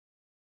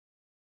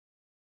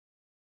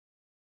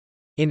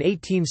 In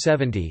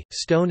 1870,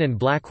 Stone and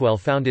Blackwell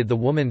founded the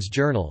Woman's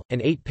Journal,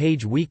 an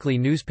 8-page weekly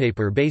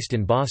newspaper based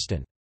in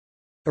Boston.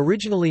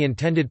 Originally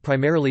intended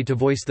primarily to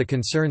voice the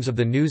concerns of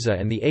the NUSA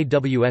and the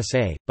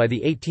AWSA, by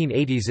the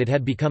 1880s it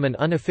had become an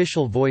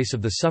unofficial voice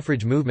of the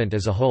suffrage movement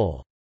as a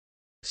whole.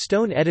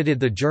 Stone edited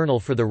the journal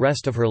for the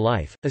rest of her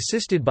life,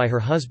 assisted by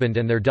her husband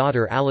and their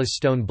daughter Alice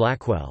Stone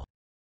Blackwell.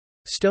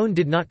 Stone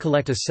did not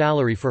collect a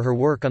salary for her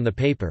work on the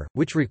paper,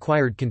 which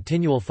required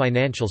continual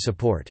financial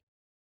support.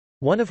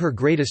 One of her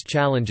greatest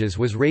challenges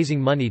was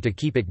raising money to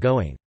keep it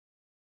going.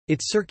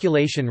 Its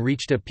circulation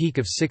reached a peak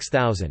of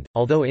 6,000,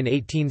 although in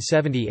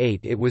 1878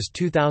 it was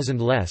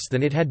 2,000 less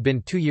than it had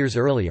been 2 years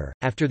earlier.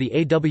 After the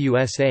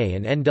AWSA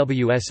and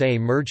NWSA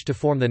merged to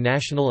form the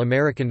National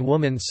American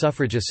Woman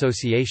Suffrage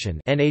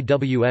Association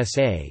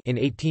 (NAWSA) in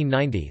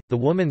 1890, the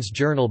Woman's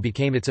Journal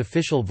became its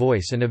official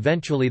voice and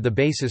eventually the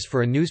basis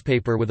for a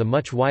newspaper with a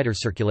much wider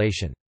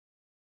circulation.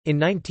 In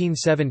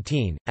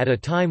 1917, at a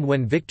time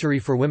when victory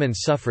for women's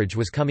suffrage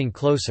was coming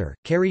closer,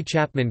 Carrie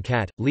Chapman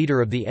Catt,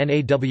 leader of the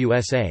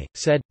NAWSA,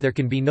 said, "There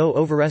can be no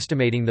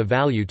overestimating the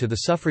value to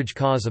the suffrage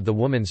cause of the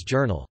Woman's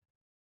Journal."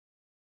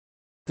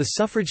 The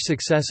suffrage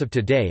success of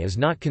today is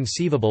not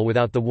conceivable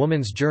without the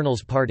Woman's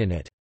Journal's part in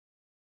it.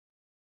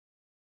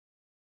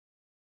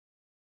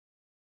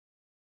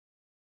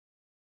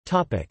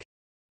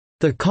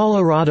 The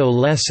Colorado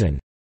Lesson.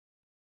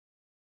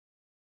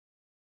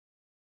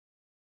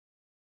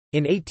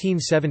 In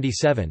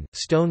 1877,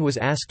 Stone was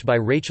asked by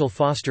Rachel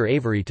Foster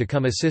Avery to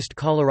come assist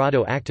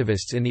Colorado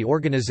activists in the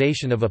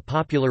organization of a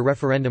popular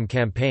referendum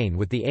campaign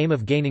with the aim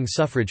of gaining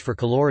suffrage for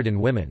Coloradan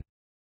women.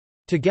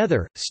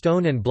 Together,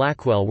 Stone and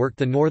Blackwell worked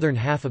the northern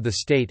half of the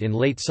state in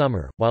late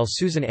summer, while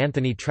Susan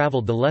Anthony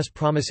traveled the less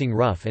promising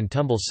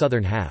rough-and-tumble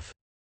southern half.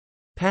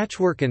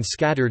 Patchwork and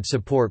scattered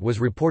support was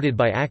reported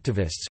by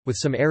activists, with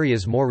some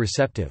areas more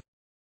receptive.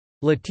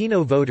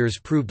 Latino voters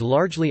proved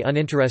largely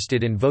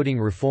uninterested in voting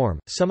reform.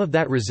 Some of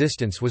that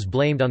resistance was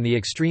blamed on the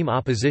extreme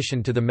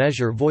opposition to the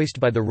measure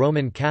voiced by the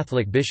Roman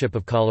Catholic Bishop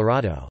of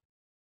Colorado.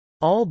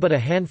 All but a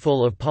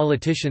handful of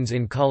politicians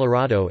in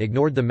Colorado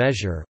ignored the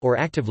measure, or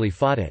actively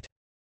fought it.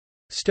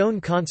 Stone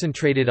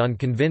concentrated on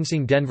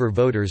convincing Denver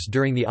voters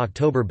during the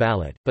October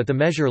ballot, but the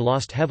measure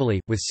lost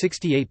heavily, with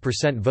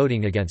 68%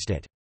 voting against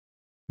it.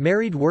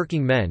 Married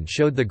working men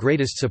showed the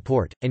greatest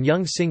support, and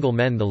young single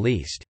men the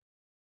least.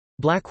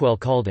 Blackwell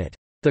called it,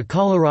 "the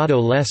Colorado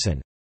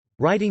lesson,"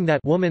 writing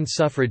that woman's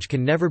suffrage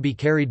can never be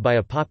carried by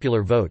a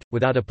popular vote,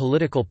 without a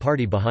political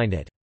party behind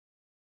it.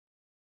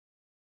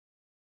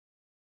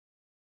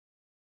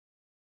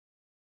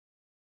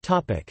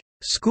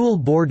 School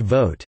board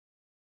vote.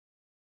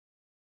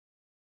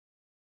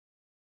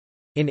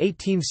 In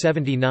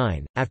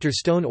 1879, after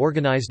Stone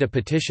organized a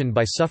petition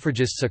by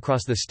suffragists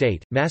across the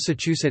state,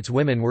 Massachusetts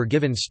women were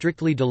given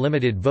strictly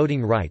delimited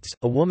voting rights.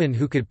 A woman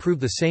who could prove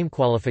the same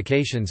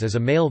qualifications as a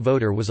male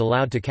voter was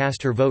allowed to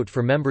cast her vote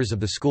for members of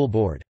the school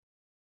board.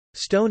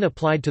 Stone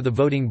applied to the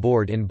voting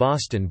board in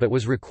Boston but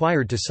was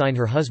required to sign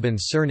her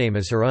husband's surname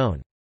as her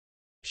own.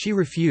 She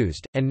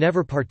refused, and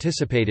never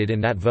participated in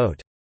that vote.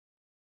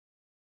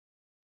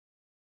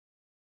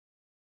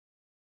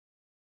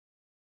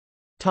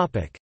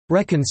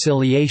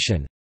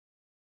 Reconciliation.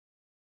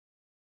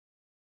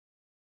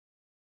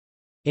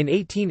 In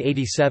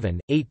 1887,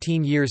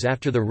 18 years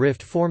after the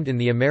rift formed in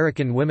the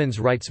American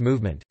women's rights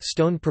movement,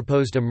 Stone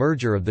proposed a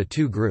merger of the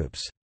two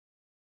groups.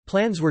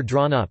 Plans were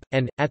drawn up,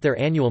 and, at their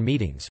annual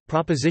meetings,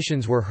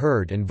 propositions were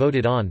heard and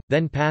voted on,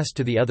 then passed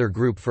to the other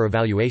group for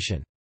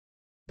evaluation.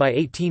 By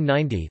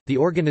 1890, the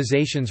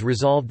organizations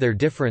resolved their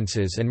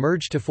differences and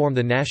merged to form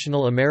the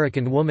National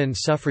American Woman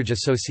Suffrage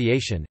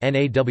Association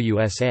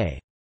 (NAWSA).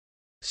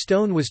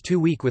 Stone was too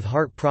weak with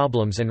heart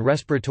problems and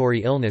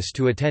respiratory illness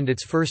to attend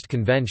its first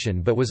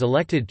convention but was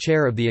elected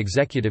chair of the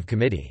executive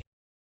committee.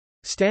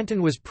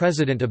 Stanton was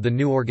president of the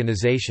new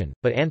organization,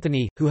 but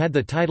Anthony, who had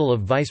the title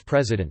of vice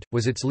president,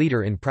 was its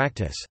leader in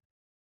practice.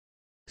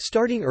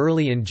 Starting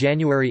early in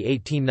January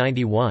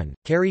 1891,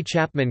 Carrie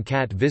Chapman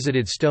Catt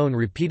visited Stone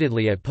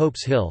repeatedly at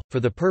Pope's Hill, for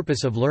the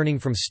purpose of learning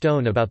from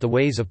Stone about the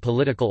ways of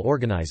political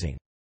organizing.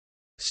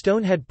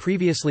 Stone had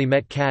previously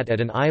met Catt at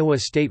an Iowa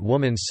State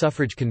Woman's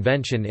Suffrage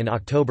Convention in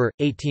October,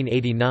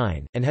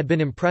 1889, and had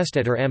been impressed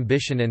at her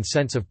ambition and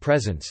sense of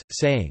presence,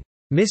 saying,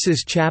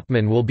 "Mrs.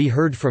 Chapman will be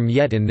heard from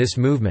yet in this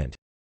movement."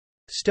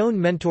 Stone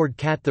mentored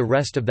Catt the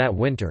rest of that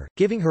winter,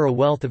 giving her a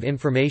wealth of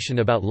information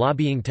about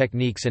lobbying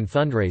techniques and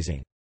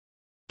fundraising.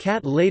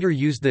 Catt later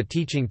used the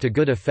teaching to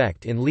good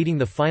effect in leading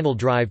the final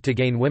drive to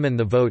gain women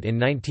the vote in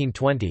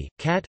 1920.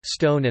 Catt,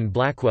 Stone, and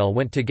Blackwell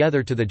went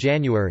together to the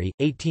January,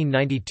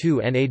 1892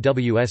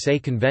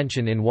 NAWSA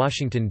convention in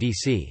Washington,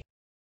 D.C.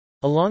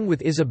 Along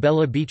with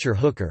Isabella Beecher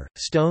Hooker,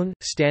 Stone,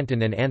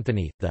 Stanton, and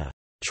Anthony, the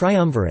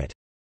triumvirate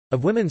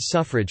of women's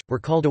suffrage, were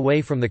called away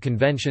from the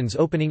convention's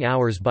opening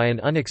hours by an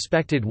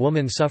unexpected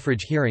woman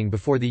suffrage hearing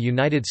before the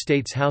United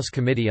States House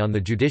Committee on the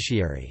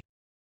Judiciary.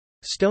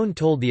 Stone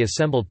told the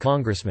assembled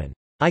congressmen,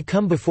 "I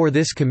come before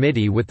this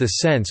committee with the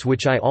sense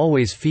which I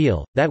always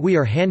feel, that we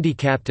are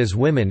handicapped as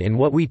women in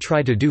what we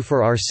try to do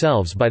for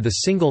ourselves by the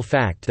single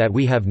fact that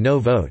we have no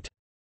vote.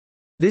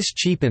 This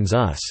cheapens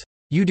us.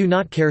 You do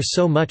not care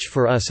so much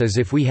for us as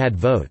if we had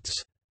votes."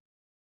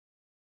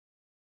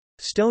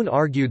 Stone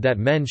argued that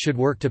men should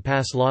work to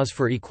pass laws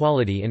for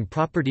equality in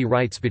property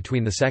rights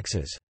between the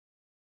sexes.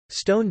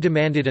 Stone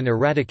demanded an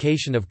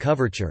eradication of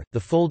coverture, the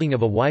folding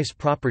of a wife's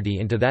property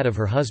into that of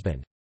her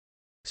husband.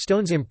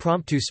 Stone's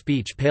impromptu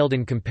speech paled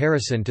in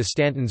comparison to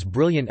Stanton's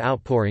brilliant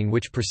outpouring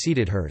which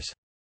preceded hers.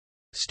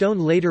 Stone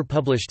later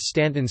published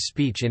Stanton's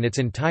speech in its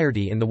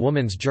entirety in the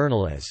Woman's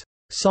Journal as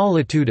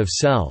 "Solitude of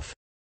Self."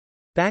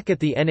 Back at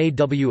the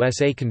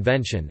NAWSA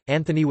convention,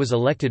 Anthony was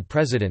elected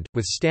president,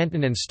 with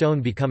Stanton and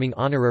Stone becoming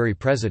honorary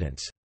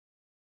presidents.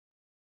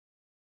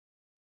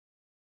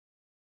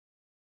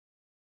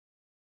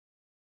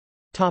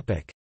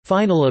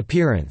 Final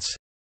appearance.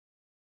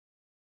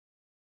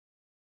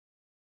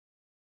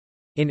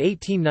 In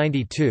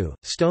 1892,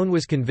 Stone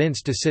was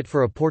convinced to sit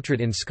for a portrait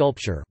in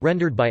sculpture,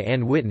 rendered by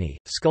Anne Whitney,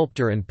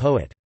 sculptor and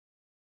poet.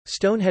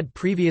 Stone had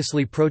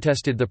previously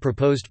protested the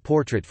proposed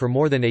portrait for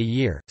more than a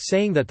year,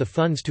 saying that the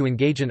funds to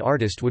engage an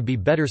artist would be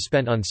better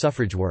spent on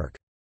suffrage work.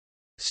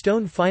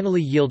 Stone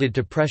finally yielded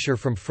to pressure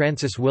from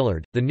Frances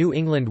Willard, the New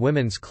England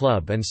Women's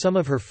Club, and some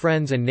of her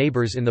friends and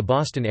neighbors in the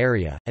Boston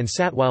area, and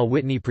sat while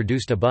Whitney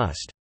produced a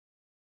bust.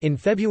 In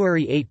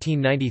February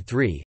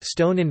 1893,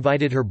 Stone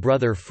invited her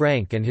brother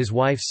Frank and his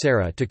wife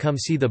Sarah to come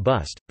see the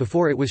bust,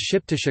 before it was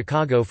shipped to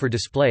Chicago for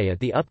display at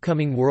the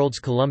upcoming World's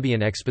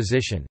Columbian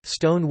Exposition.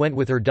 Stone went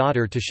with her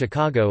daughter to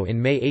Chicago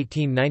in May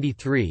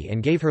 1893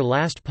 and gave her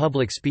last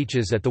public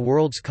speeches at the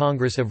World's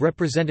Congress of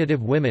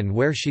Representative Women,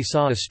 where she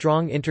saw a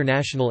strong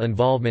international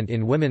involvement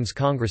in women's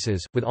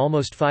congresses, with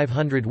almost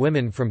 500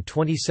 women from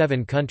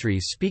 27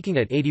 countries speaking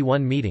at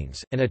 81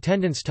 meetings, and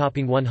attendance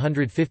topping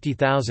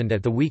 150,000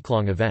 at the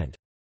week-long event.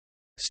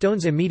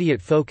 Stone's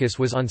immediate focus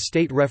was on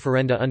state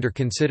referenda under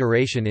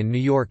consideration in New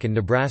York and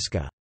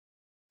Nebraska.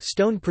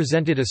 Stone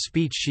presented a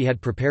speech she had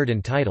prepared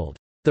entitled,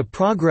 "The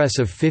Progress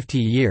of 50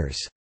 Years",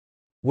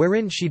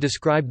 wherein she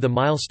described the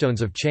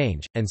milestones of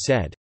change, and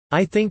said,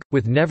 "I think,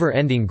 with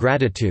never-ending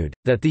gratitude,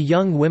 that the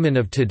young women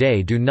of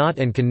today do not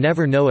and can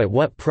never know at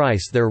what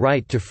price their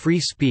right to free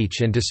speech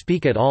and to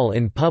speak at all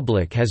in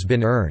public has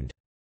been earned."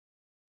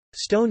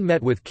 Stone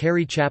met with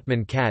Carrie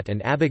Chapman Catt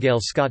and Abigail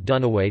Scott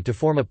Duniway to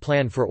form a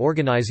plan for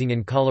organizing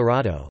in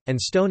Colorado, and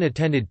Stone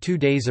attended 2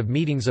 days of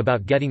meetings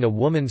about getting a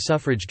woman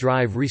suffrage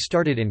drive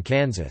restarted in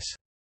Kansas.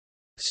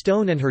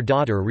 Stone and her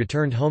daughter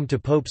returned home to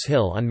Pope's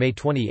Hill on May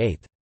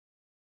 28.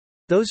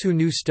 Those who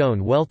knew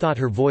Stone well thought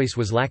her voice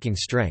was lacking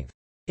strength.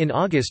 In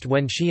August,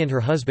 when she and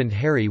her husband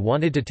Harry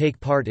wanted to take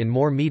part in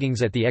more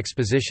meetings at the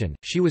exposition,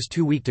 she was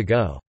too weak to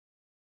go.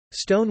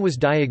 Stone was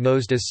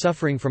diagnosed as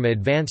suffering from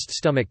advanced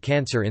stomach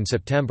cancer in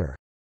September.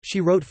 She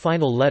wrote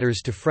final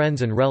letters to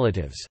friends and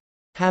relatives,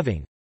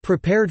 having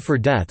 "prepared for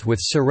death with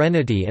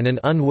serenity and an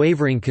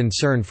unwavering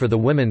concern for the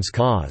women's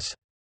cause."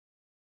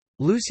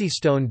 Lucy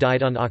Stone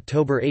died on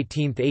October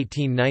 18,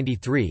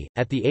 1893,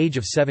 at the age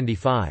of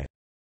 75.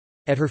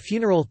 At her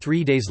funeral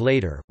 3 days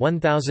later,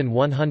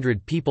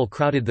 1,100 people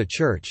crowded the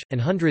church,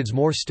 and hundreds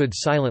more stood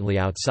silently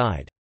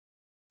outside.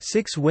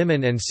 6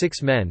 women and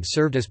 6 men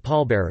served as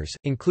pallbearers,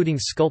 including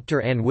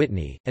sculptor Anne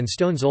Whitney, and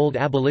Stone's old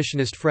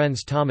abolitionist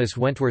friends Thomas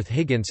Wentworth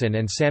Higginson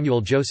and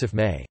Samuel Joseph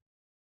May.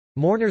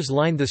 Mourners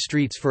lined the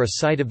streets for a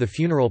sight of the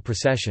funeral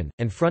procession,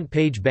 and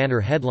front-page banner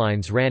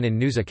headlines ran in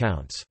news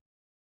accounts.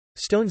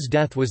 Stone's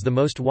death was the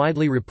most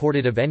widely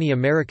reported of any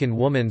American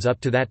woman's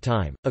up to that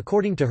time.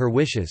 According to her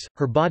wishes,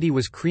 her body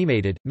was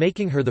cremated,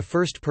 making her the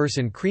first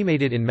person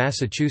cremated in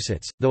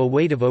Massachusetts, though a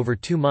wait of over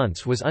 2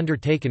 months was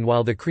undertaken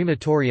while the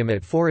crematorium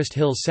at Forest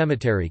Hills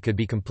Cemetery could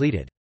be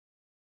completed.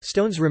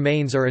 Stone's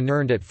remains are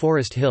inurned at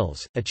Forest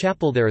Hills, a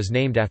chapel there is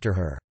named after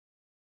her.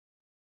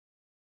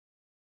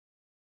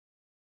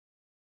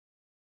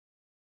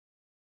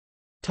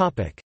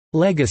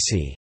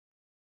 Legacy.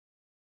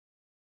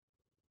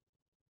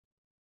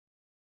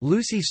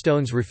 Lucy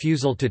Stone's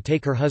refusal to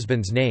take her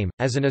husband's name,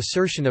 as an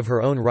assertion of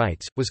her own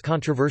rights, was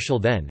controversial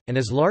then, and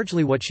is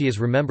largely what she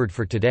is remembered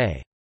for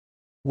today.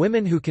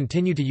 Women who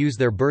continue to use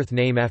their birth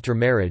name after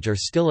marriage are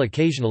still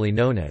occasionally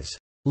known as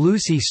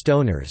Lucy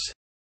Stoners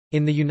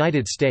in the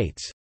United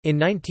States. In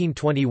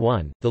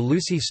 1921, the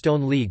Lucy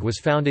Stone League was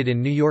founded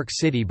in New York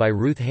City by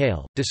Ruth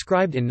Hale,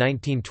 described in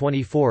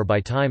 1924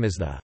 by Time as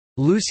the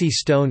Lucy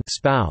Stone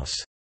spouse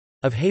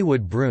of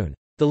Haywood Broun.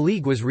 The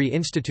League was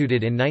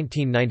reinstituted in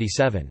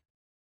 1997.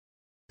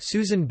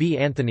 Susan B.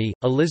 Anthony,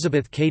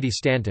 Elizabeth Cady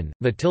Stanton,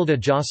 Matilda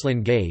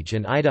Jocelyn Gage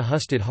and Ida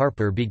Husted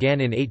Harper began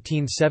in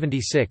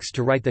 1876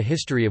 to write the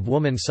history of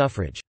woman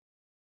suffrage.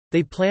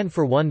 They planned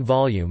for 1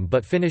 volume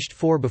but finished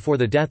 4 before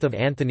the death of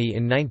Anthony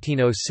in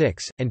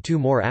 1906, and 2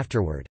 more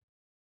afterward.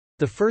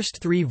 The first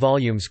 3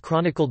 volumes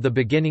chronicled the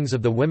beginnings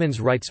of the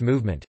women's rights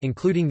movement,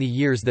 including the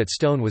years that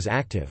Stone was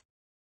active.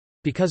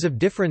 Because of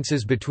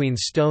differences between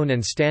Stone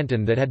and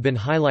Stanton that had been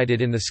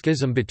highlighted in the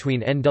schism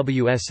between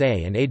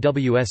NWSA and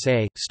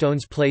AWSA,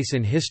 Stone's place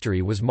in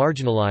history was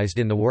marginalized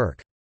in the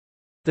work.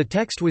 The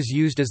text was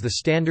used as the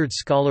standard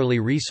scholarly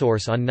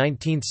resource on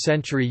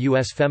 19th-century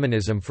U.S.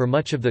 feminism for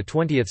much of the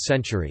 20th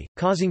century,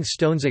 causing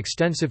Stone's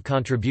extensive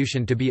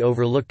contribution to be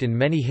overlooked in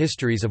many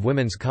histories of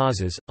women's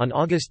causes. On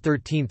August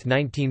 13,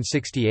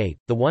 1968,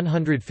 the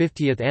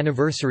 150th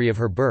anniversary of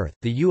her birth,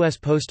 the U.S.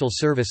 Postal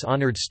Service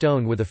honored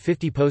Stone with a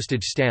 50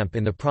 postage stamp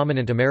in the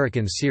Prominent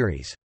Americans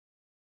series.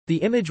 The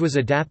image was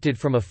adapted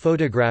from a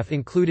photograph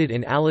included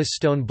in Alice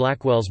Stone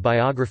Blackwell's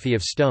biography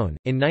of Stone.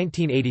 In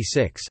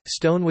 1986,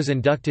 Stone was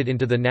inducted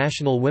into the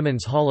National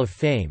Women's Hall of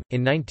Fame.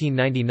 In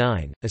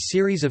 1999, a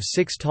series of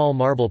 6 tall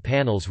marble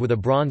panels with a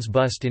bronze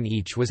bust in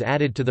each was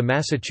added to the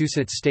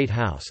Massachusetts State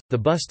House. The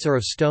busts are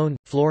of Stone,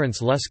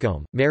 Florence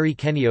Luscombe, Mary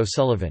Kenny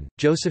O'Sullivan,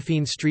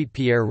 Josephine Street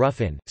Pierre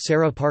Ruffin,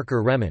 Sarah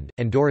Parker Remond,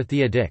 and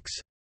Dorothea Dix.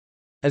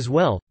 As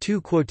well,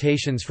 2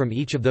 quotations from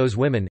each of those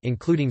women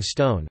including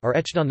Stone are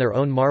etched on their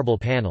own marble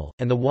panel,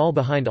 and the wall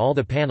behind all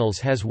the panels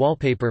has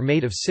wallpaper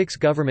made of 6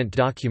 government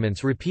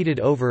documents repeated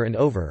over and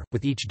over,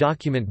 with each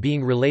document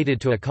being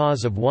related to a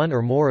cause of one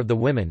or more of the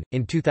women.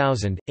 In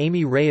 2000,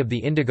 Amy Ray of the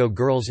Indigo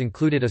Girls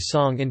included a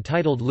song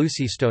entitled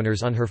Lucy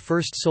Stoners on her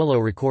first solo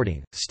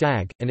recording.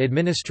 Stagg, an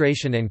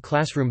administration and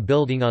classroom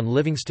building on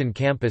Livingston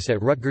campus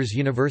at Rutgers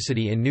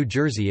University in New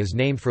Jersey, is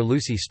named for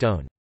Lucy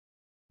Stone.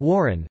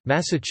 Warren,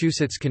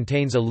 Massachusetts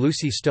contains a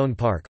Lucy Stone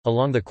Park,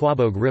 along the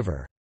Quaboag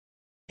River.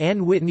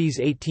 Anne Whitney's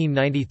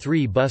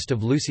 1893 bust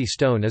of Lucy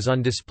Stone is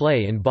on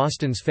display in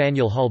Boston's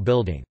Faneuil Hall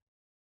building.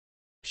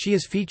 She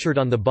is featured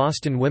on the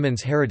Boston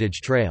Women's Heritage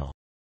Trail.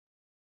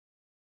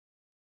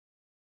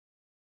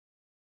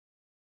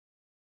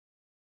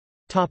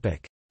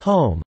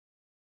 Home.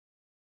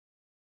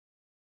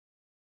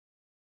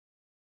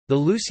 The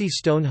Lucy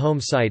Stone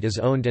home site is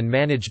owned and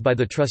managed by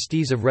the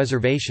Trustees of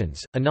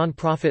Reservations, a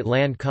nonprofit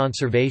land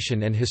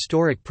conservation and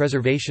historic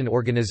preservation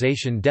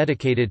organization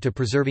dedicated to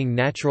preserving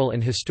natural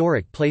and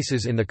historic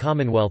places in the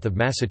Commonwealth of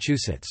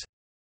Massachusetts.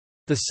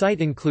 The site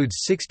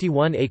includes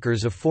 61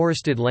 acres of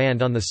forested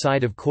land on the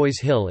side of Coy's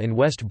Hill in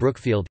West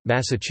Brookfield,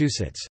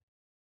 Massachusetts.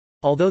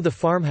 Although the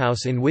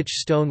farmhouse in which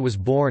Stone was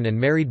born and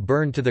married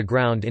burned to the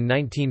ground in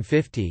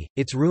 1950,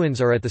 its ruins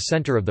are at the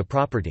center of the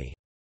property.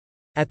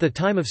 At the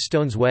time of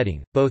Stone's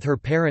wedding, both her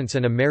parents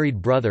and a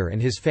married brother and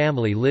his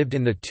family lived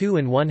in the 2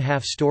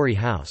 1/2-story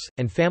house,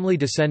 and family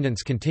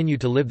descendants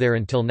continued to live there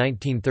until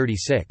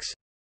 1936.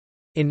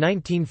 In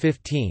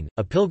 1915,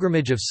 a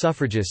pilgrimage of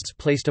suffragists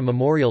placed a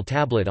memorial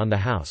tablet on the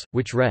house,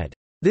 which read,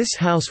 "This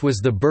house was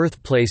the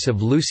birthplace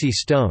of Lucy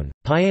Stone,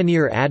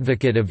 pioneer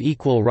advocate of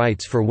equal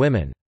rights for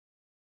women.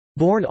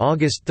 Born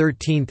August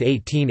 13,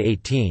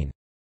 1818.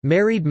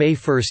 Married May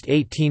 1,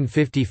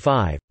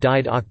 1855,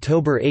 died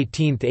October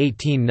 18,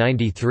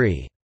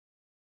 1893.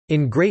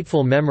 In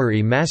grateful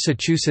memory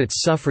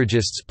Massachusetts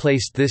suffragists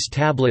placed this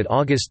tablet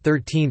August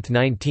 13,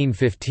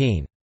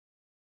 1915.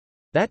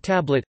 That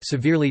tablet,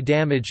 severely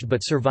damaged but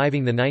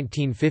surviving the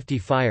 1950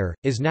 fire,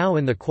 is now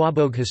in the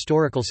Quaboag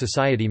Historical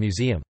Society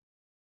Museum.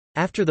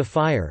 After the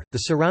fire,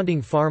 the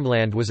surrounding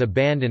farmland was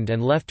abandoned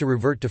and left to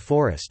revert to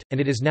forest,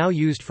 and it is now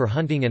used for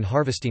hunting and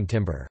harvesting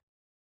timber.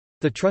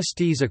 The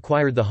trustees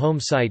acquired the home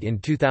site in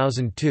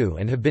 2002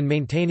 and have been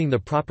maintaining the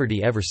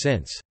property ever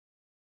since.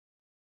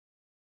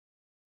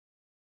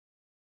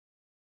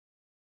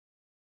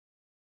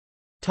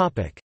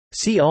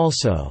 See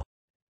also: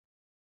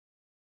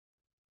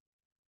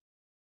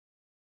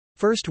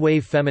 First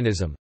wave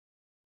feminism,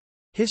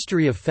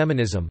 History of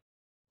feminism,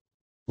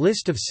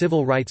 List of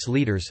civil rights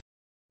leaders,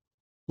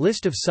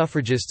 List of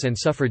suffragists and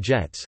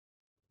suffragettes,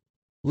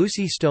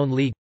 Lucy Stone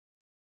League,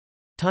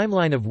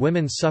 Timeline of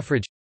women's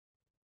suffrage,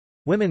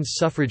 Women's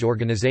suffrage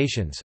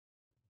organizations,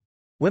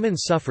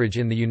 Women's suffrage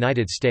in the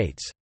United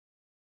States.